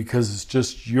meaning because it's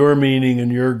just your meaning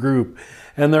and your group.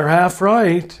 And they're half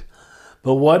right.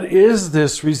 But what is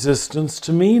this resistance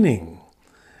to meaning?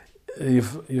 You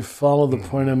follow the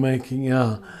point I'm making?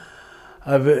 Yeah.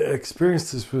 I've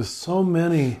experienced this with so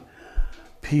many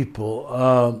people.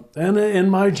 And in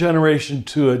my generation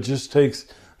too, it just takes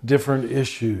different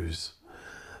issues.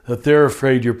 That they're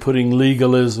afraid you're putting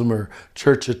legalism or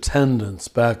church attendance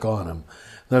back on them.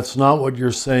 That's not what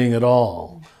you're saying at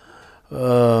all.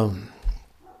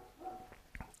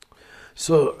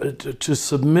 So to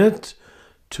submit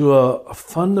to a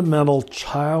fundamental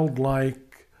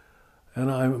childlike, and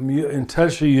I'm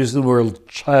intentionally using the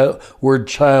word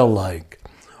childlike,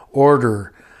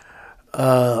 order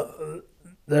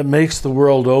that makes the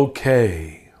world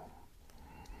okay,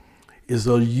 is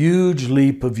a huge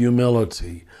leap of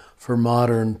humility for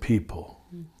modern people,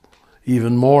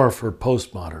 even more for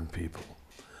postmodern people.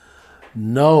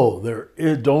 No,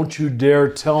 don't you dare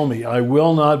tell me. I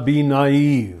will not be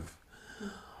naive.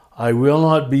 I will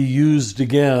not be used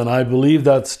again. I believed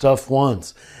that stuff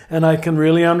once. And I can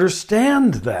really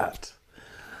understand that.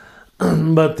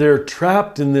 But they're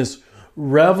trapped in this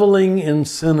reveling in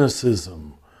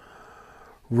cynicism,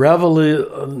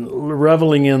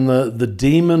 reveling in the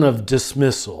demon of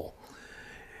dismissal.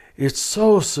 It's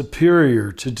so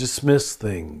superior to dismiss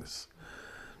things.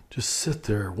 Just sit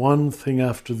there, one thing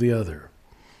after the other.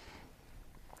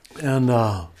 And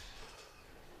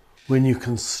when you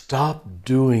can stop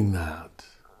doing that,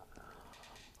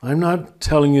 I'm not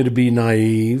telling you to be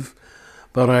naive,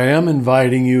 but I am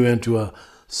inviting you into a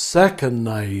second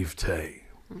naivete.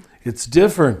 It's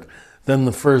different than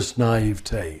the first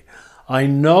naivete. I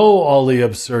know all the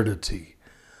absurdity.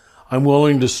 I'm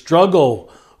willing to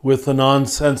struggle with the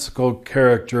nonsensical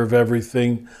character of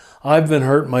everything. I've been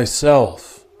hurt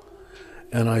myself,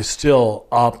 and I still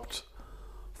opt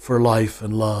for life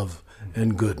and love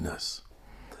and goodness.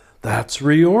 That's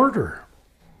reorder.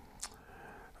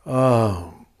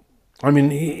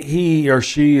 He or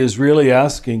she is really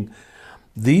asking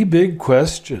the big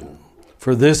question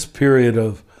for this period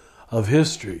of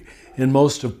history. In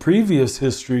most of previous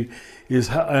history is,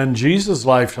 in Jesus'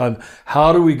 lifetime,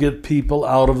 how do we get people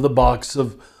out of the box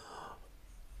of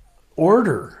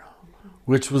order,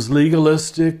 which was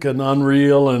legalistic and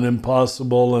unreal and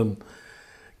impossible, and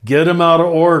get them out of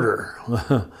order.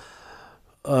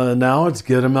 Now it's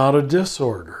get them out of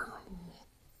disorder.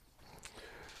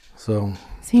 So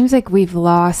seems like we've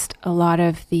lost a lot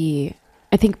of the.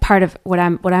 I think part of what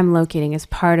I'm locating is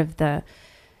part of the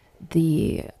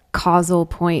causal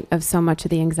point of so much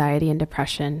of the anxiety and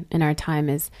depression in our time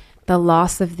is the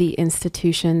loss of the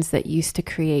institutions that used to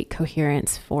create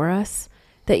coherence for us,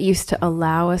 that used to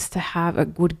allow us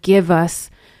to would give us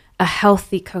a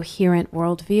healthy, coherent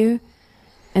worldview.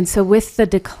 And so with the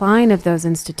decline of those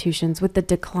institutions, with the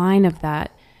decline of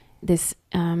this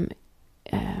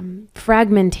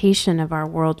fragmentation of our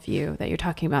worldview that you're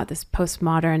talking about, this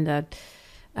postmodern,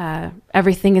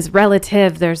 everything is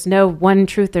relative, there's no one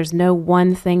truth, there's no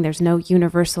one thing, there's no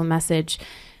universal message,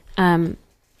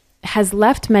 has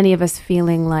left many of us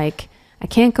feeling like, I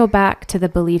can't go back to the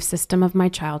belief system of my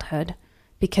childhood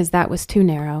because that was too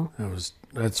narrow.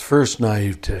 That's first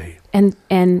naivete. And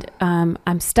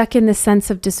I'm stuck in this sense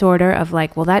of disorder of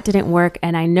like, well, that didn't work,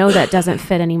 and I know that doesn't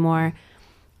fit anymore.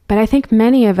 But I think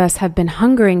many of us have been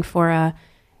hungering for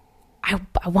I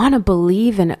want to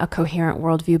believe in a coherent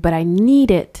worldview, but I need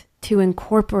it to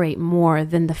incorporate more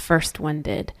than the first one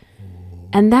did.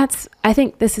 And I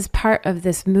think this is part of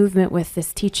this movement with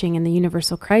this teaching in the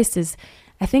universal Christ is,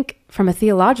 I think from a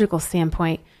theological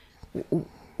standpoint,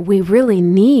 we really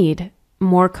need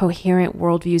more coherent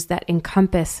worldviews that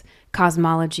encompass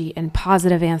cosmology and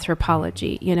positive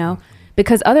anthropology,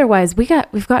 because otherwise we've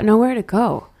got nowhere to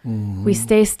go. Mm-hmm. We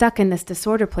stay stuck in this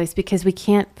disorder place because we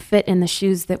can't fit in the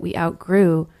shoes that we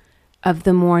outgrew of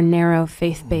the more narrow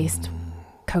faith-based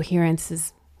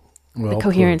coherences, the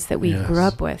coherence that we grew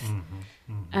up with.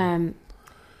 Mm-hmm.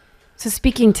 So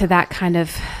speaking to that kind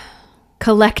of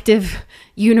collective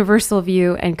universal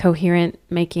view and coherent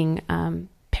making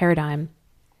paradigm,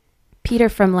 Peter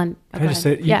from London. Can I just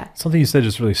say, something you said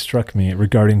just really struck me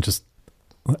regarding just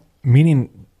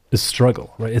meaning is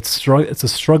struggle, right? It's a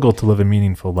struggle to live a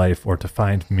meaningful life or to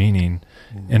find meaning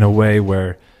in a way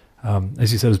where,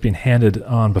 as you said, it was being handed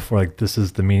on before, like this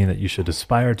is the meaning that you should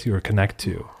aspire to or connect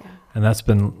to. Yeah. And that's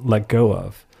been let go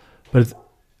of. But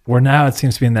it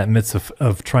seems to be in that midst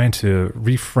of trying to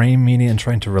reframe meaning and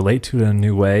trying to relate to it in a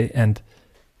new way. And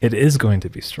it is going to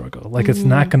be struggle. Like it's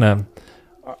not going to,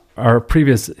 our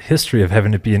previous history of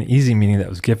having it be an easy meaning that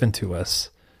was given to us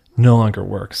no longer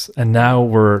works. And now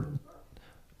we're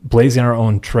blazing our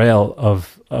own trail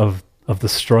of the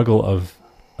struggle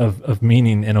of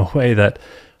meaning in a way that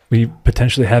we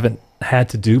potentially haven't had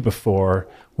to do before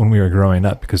when we were growing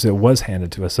up because it was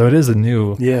handed to us. So it is a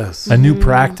new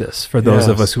practice for those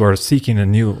of us who are seeking a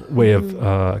new way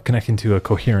of connecting to a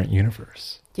coherent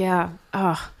universe. Yeah.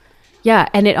 Yeah.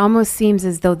 And it almost seems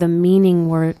as though the meaning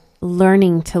we're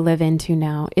learning to live into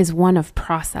now is one of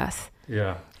process.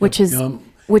 Yeah. Which is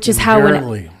how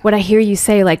when I hear you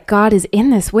say, like, God is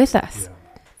in this with us. Yeah.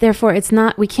 Therefore, it's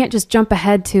not, we can't just jump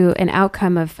ahead to an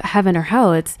outcome of heaven or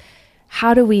hell. It's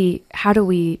how do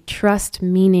we trust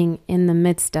meaning in the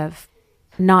midst of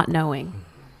not knowing,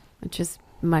 which is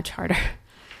much harder.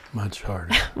 Much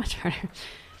harder. Much harder.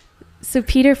 So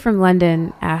Peter from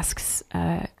London asks,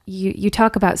 you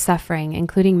talk about suffering,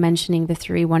 including mentioning the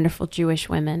three wonderful Jewish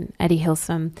women, Eddie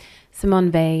Hilsom,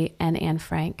 Simone Weil, and Anne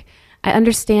Frank. I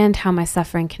understand how my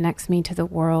suffering connects me to the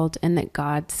world and that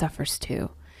God suffers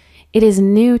too. It is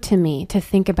new to me to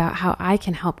think about how I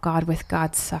can help God with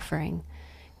God's suffering.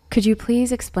 Could you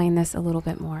please explain this a little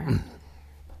bit more?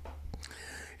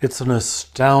 It's an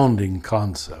astounding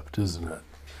concept, isn't it?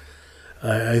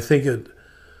 I think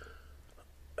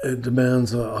it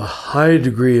demands a high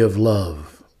degree of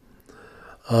love.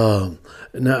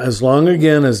 Now, as long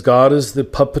again as God is the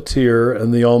puppeteer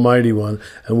and the Almighty One,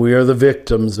 and we are the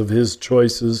victims of His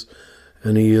choices,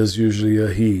 and He is usually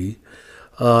a He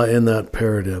in that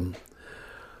paradigm,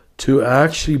 to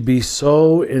actually be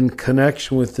so in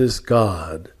connection with this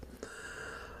God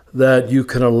that you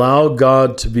can allow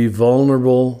God to be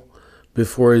vulnerable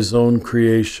before His own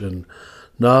creation,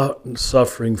 not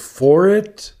suffering for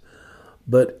it,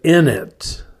 but in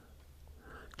it.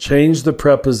 Change the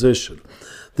preposition.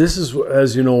 This is,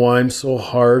 as you know, why I'm so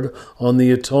hard on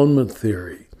the atonement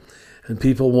theory. And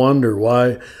people wonder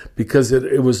why, because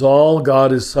it was all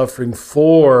God is suffering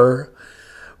for,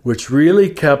 which really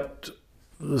kept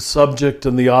the subject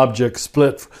and the object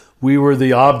split. We were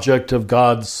the object of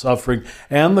God's suffering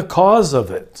and the cause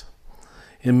of it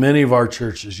in many of our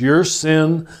churches. Your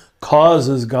sin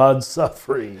causes God's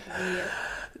suffering.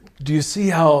 Do you see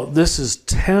how this is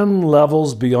 10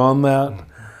 levels beyond that?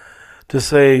 To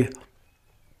say,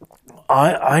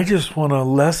 I just want to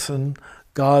lessen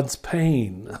God's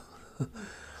pain.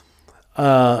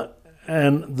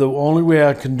 And the only way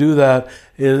I can do that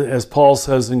is, as Paul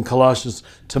says in Colossians,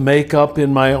 to make up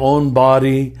in my own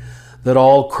body that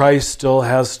all Christ still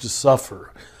has to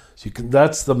suffer. So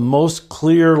that's the most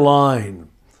clear line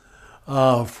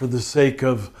for the sake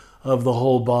of the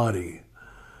whole body.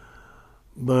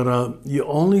 But you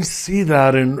only see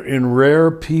that in rare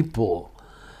people.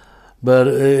 But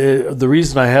the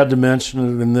reason I had to mention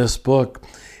it in this book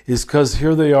is because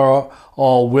here they are,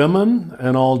 all women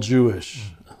and all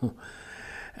Jewish.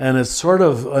 And it's sort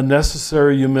of a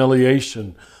necessary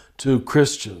humiliation to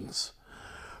Christians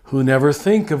who never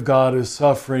think of God as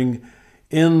suffering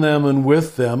in them and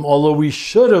with them, although we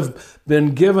should have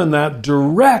been given that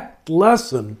direct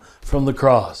lesson from the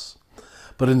cross.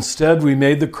 But instead we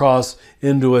made the cross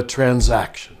into a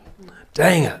transaction.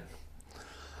 Dang it.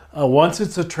 Once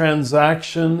it's a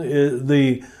transaction,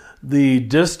 the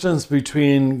distance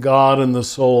between God and the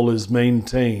soul is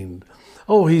maintained.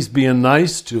 Oh, he's being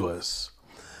nice to us,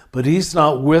 but he's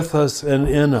not with us and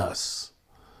in us,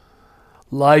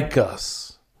 like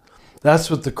us.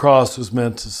 That's what the cross was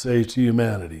meant to say to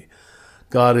humanity.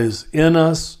 God is in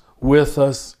us, with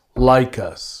us, like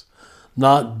us,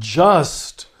 not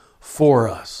just for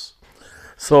us.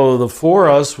 So the for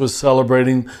us was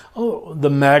celebrating the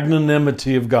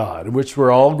magnanimity of God, which we're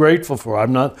all grateful for.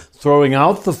 I'm not throwing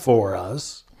out the for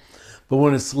us, but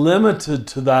when it's limited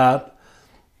to that,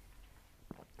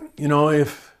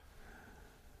 if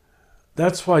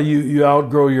that's why you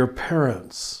outgrow your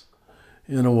parents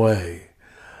in a way.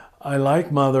 I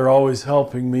like Mother always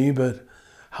helping me, but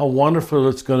how wonderful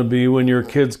it's going to be when your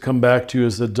kids come back to you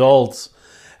as adults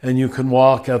and you can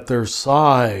walk at their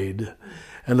side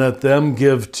and let them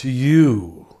give to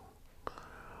you.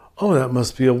 Oh, that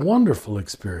must be a wonderful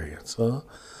experience, huh?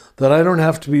 That I don't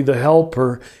have to be the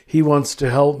helper. He wants to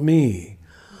help me.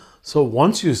 So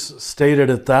once you state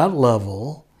it at that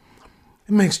level,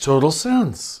 it makes total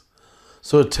sense.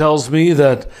 So it tells me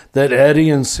that Eddie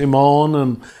and Simone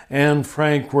and Anne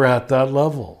Frank were at that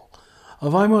level.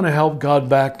 If I'm going to help God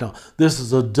back now, this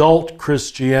is adult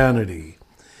Christianity,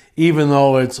 even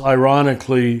though it's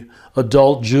ironically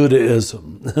adult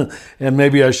Judaism. And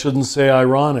maybe I shouldn't say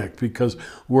ironic because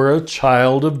we're a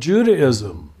child of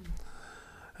Judaism.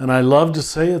 And I love to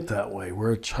say it that way.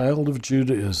 We're a child of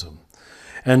Judaism.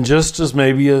 And just as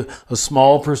maybe a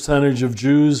small percentage of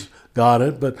Jews got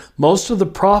it, but most of the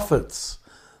prophets,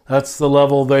 that's the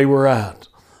level they were at.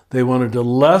 They wanted to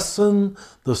lessen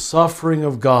the suffering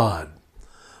of God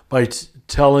by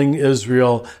telling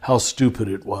Israel how stupid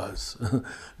it was.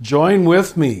 Join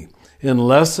with me in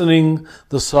lessening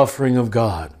the suffering of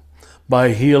God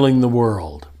by healing the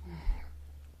world.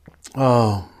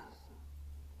 It's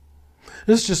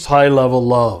just high-level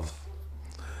love.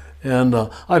 And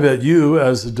I bet you,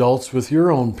 as adults with your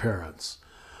own parents,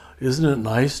 isn't it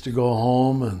nice to go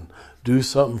home and do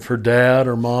something for Dad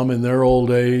or Mom in their old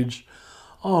age?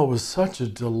 Oh, it was such a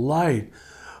delight.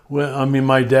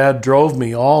 My dad drove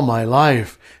me all my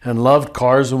life and loved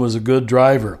cars and was a good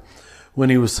driver.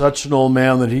 When he was such an old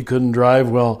man that he couldn't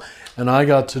drive well, and I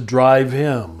got to drive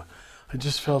him, I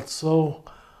just felt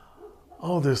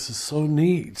this is so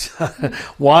neat.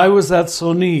 Why was that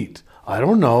so neat? I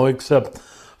don't know, except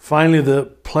finally the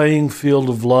playing field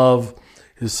of love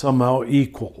is somehow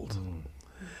equaled.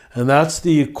 And that's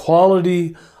the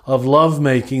equality of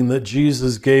lovemaking that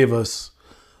Jesus gave us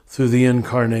through the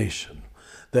incarnation.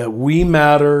 That we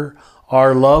matter,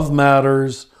 our love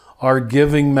matters, our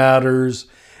giving matters,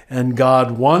 and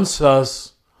God wants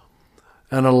us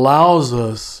and allows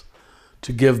us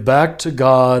to give back to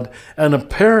God, and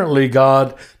apparently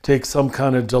God takes some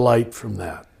kind of delight from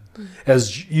that,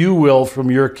 as you will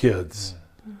from your kids.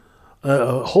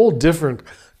 A whole different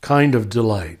kind of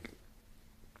delight.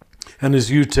 And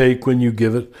as you take when you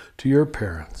give it to your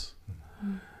parents.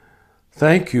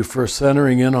 Thank you for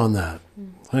centering in on that.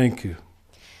 Thank you.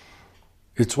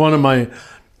 It's one of my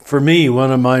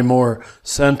more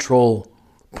central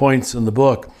points in the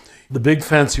book. The big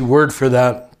fancy word for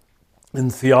that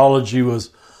in theology was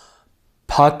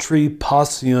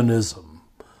patripassionism.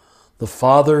 The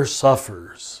Father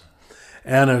suffers.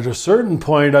 And at a certain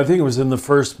point, I think it was in the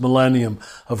first millennium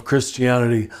of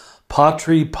Christianity,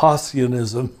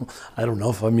 patripassianism, I don't know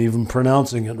if I'm even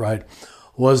pronouncing it right,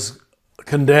 was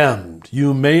condemned.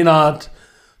 You may not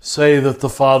say that the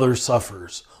Father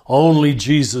suffers. Only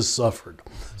Jesus suffered.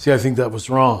 See, I think that was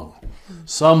wrong.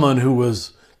 Someone who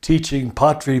was teaching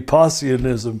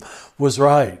patripassianism was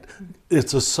right.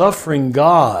 It's a suffering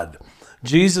God.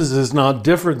 Jesus is not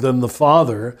different than the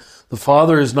Father. The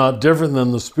Father is not different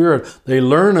than the Spirit. They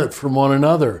learn it from one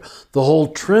another. The whole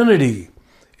Trinity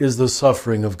is the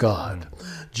suffering of God.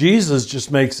 Jesus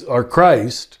just makes, or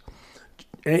Christ,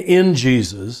 in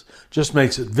Jesus, just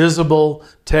makes it visible,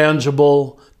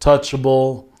 tangible,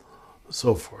 touchable,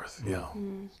 so forth. Yeah.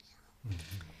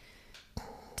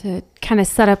 To kind of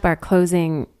set up our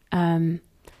closing,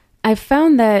 I've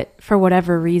found that for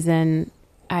whatever reason,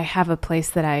 I have a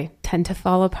place that I tend to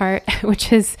fall apart,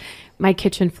 which is my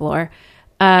kitchen floor.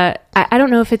 I don't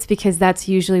know if it's because that's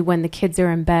usually when the kids are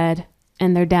in bed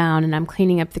and they're down and I'm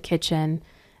cleaning up the kitchen.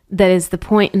 That is the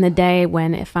point in the day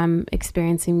when, if I'm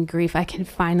experiencing grief, I can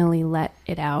finally let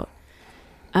it out.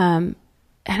 And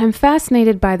I'm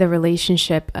fascinated by the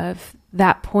relationship of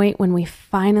that point when we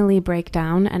finally break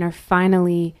down and are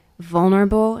finally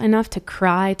vulnerable enough to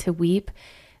cry, to weep,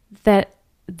 that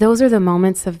those are the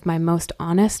moments of my most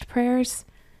honest prayers,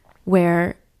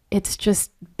 where it's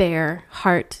just bare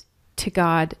heart to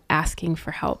God asking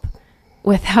for help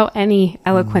without any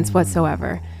eloquence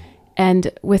whatsoever,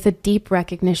 and with a deep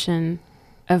recognition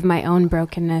of my own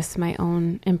brokenness, my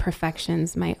own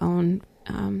imperfections, my own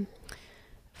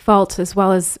faults, as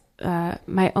well as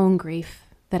my own grief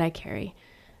that I carry.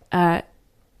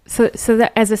 So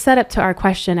that as a setup to our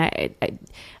question,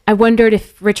 I wondered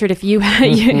if, Richard, if you,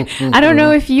 I don't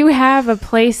know if you have a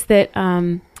place that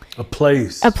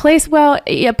a place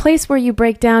where you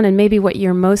break down, and maybe what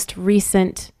your most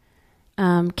recent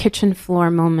kitchen floor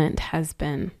moment has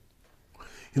been.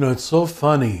 You know, it's so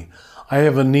funny. I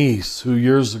have a niece who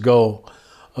years ago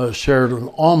shared an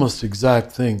almost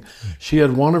exact thing. She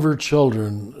had one of her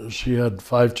children, she had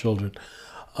 5 children,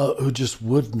 who just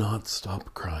would not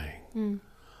stop crying.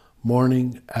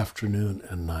 Morning, afternoon,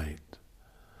 and night.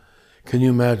 Can you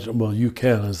imagine? Well, you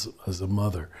can as a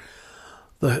mother.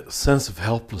 The sense of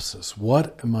helplessness.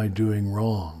 What am I doing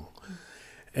wrong?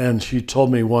 And she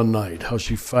told me one night how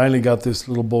she finally got this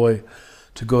little boy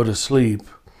to go to sleep,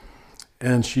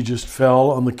 and she just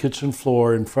fell on the kitchen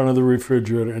floor in front of the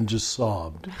refrigerator and just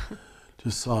sobbed.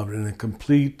 Just sobbed in a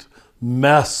complete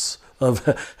mess of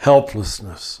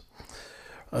helplessness.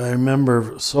 I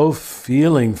remember so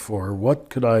feeling for her. What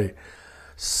could I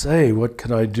say? What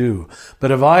could I do? But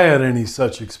have I had any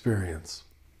such experience?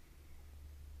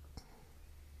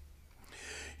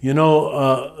 You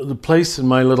know, the place in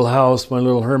my little house, my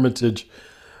little hermitage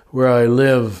where I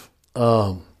live,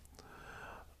 the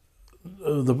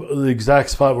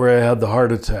exact spot where I had the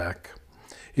heart attack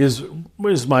is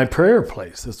my prayer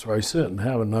place. That's where I sit and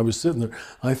have it. And I was sitting there.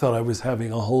 I thought I was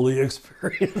having a holy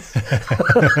experience.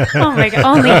 Oh my God!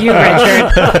 Only you,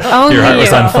 Richard. Only Your heart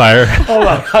was on fire. Oh,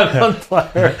 my God, on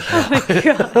fire. Oh my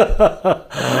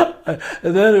God!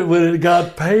 And then when it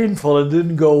got painful, it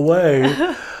didn't go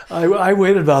away. I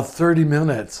waited about 30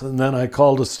 minutes, and then I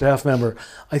called a staff member.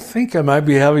 I think I might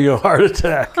be having a heart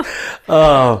attack.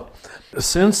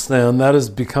 Since then, that has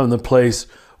become the place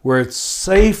where it's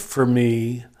safe for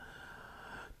me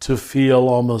to feel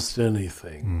almost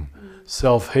anything.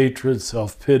 Self-hatred,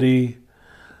 self-pity.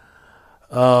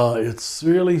 It's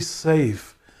really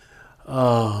safe.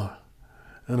 And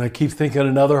I keep thinking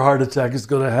another heart attack is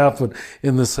going to happen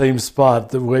in the same spot.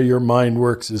 The way your mind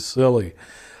works is silly.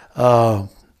 But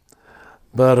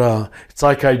it's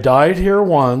like I died here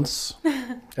once,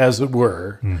 as it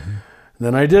were.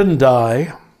 Then I didn't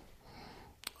die.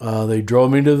 They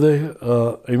drove me to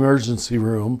the emergency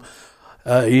room,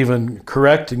 even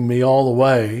correcting me all the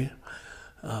way.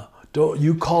 Don't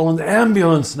you call an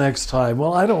ambulance next time?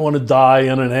 Well, I don't want to die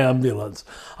in an ambulance.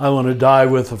 I want to die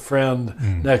with a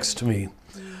friend next to me.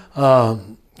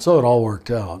 So it all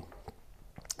worked out.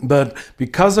 But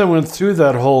because I went through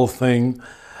that whole thing,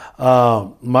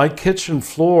 my kitchen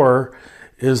floor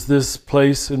is this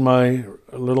place in my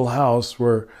little house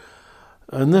where,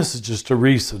 and this is just a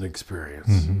recent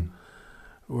experience,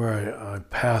 where I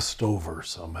passed over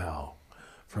somehow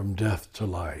from death to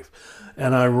life.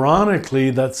 And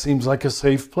ironically, that seems like a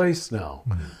safe place now.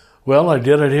 Well, I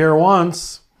did it here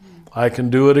once. I can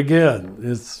do it again.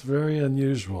 It's very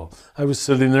unusual. I was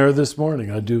sitting there this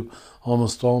morning. I do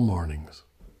almost all mornings.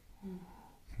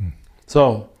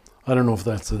 So I don't know if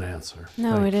that's an answer.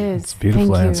 No, Thank it you. is. It's a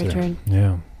beautiful Thank answer. you, Richard.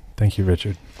 Yeah. Thank you,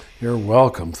 Richard. You're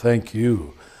welcome. Thank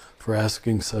you for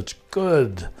asking such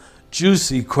good,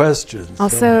 juicy questions.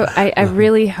 Also, I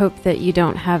really hope that you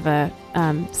don't have a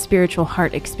spiritual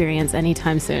heart experience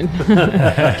anytime soon.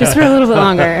 Just for a little bit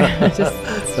longer.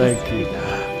 Thank you.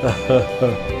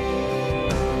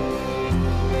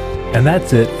 And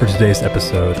that's it for today's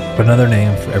episode of Another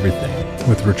Name for Everything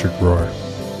with Richard Rohr.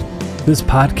 This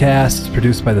podcast is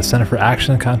produced by the Center for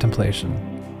Action and Contemplation,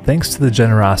 thanks to the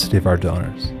generosity of our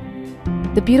donors.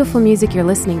 The beautiful music you're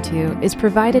listening to is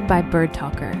provided by Bird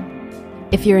Talker.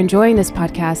 If you're enjoying this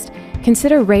podcast,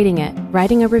 consider rating it,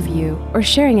 writing a review, or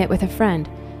sharing it with a friend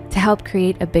to help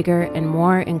create a bigger and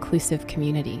more inclusive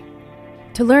community.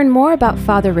 To learn more about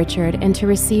Father Richard and to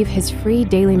receive his free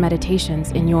daily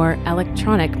meditations in your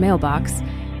electronic mailbox,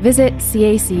 visit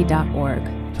cac.org.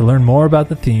 To learn more about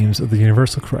the themes of the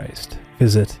Universal Christ,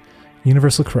 visit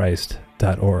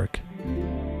universalchrist.org.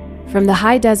 From the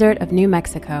high desert of New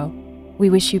Mexico, we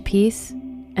wish you peace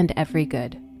and every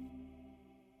good.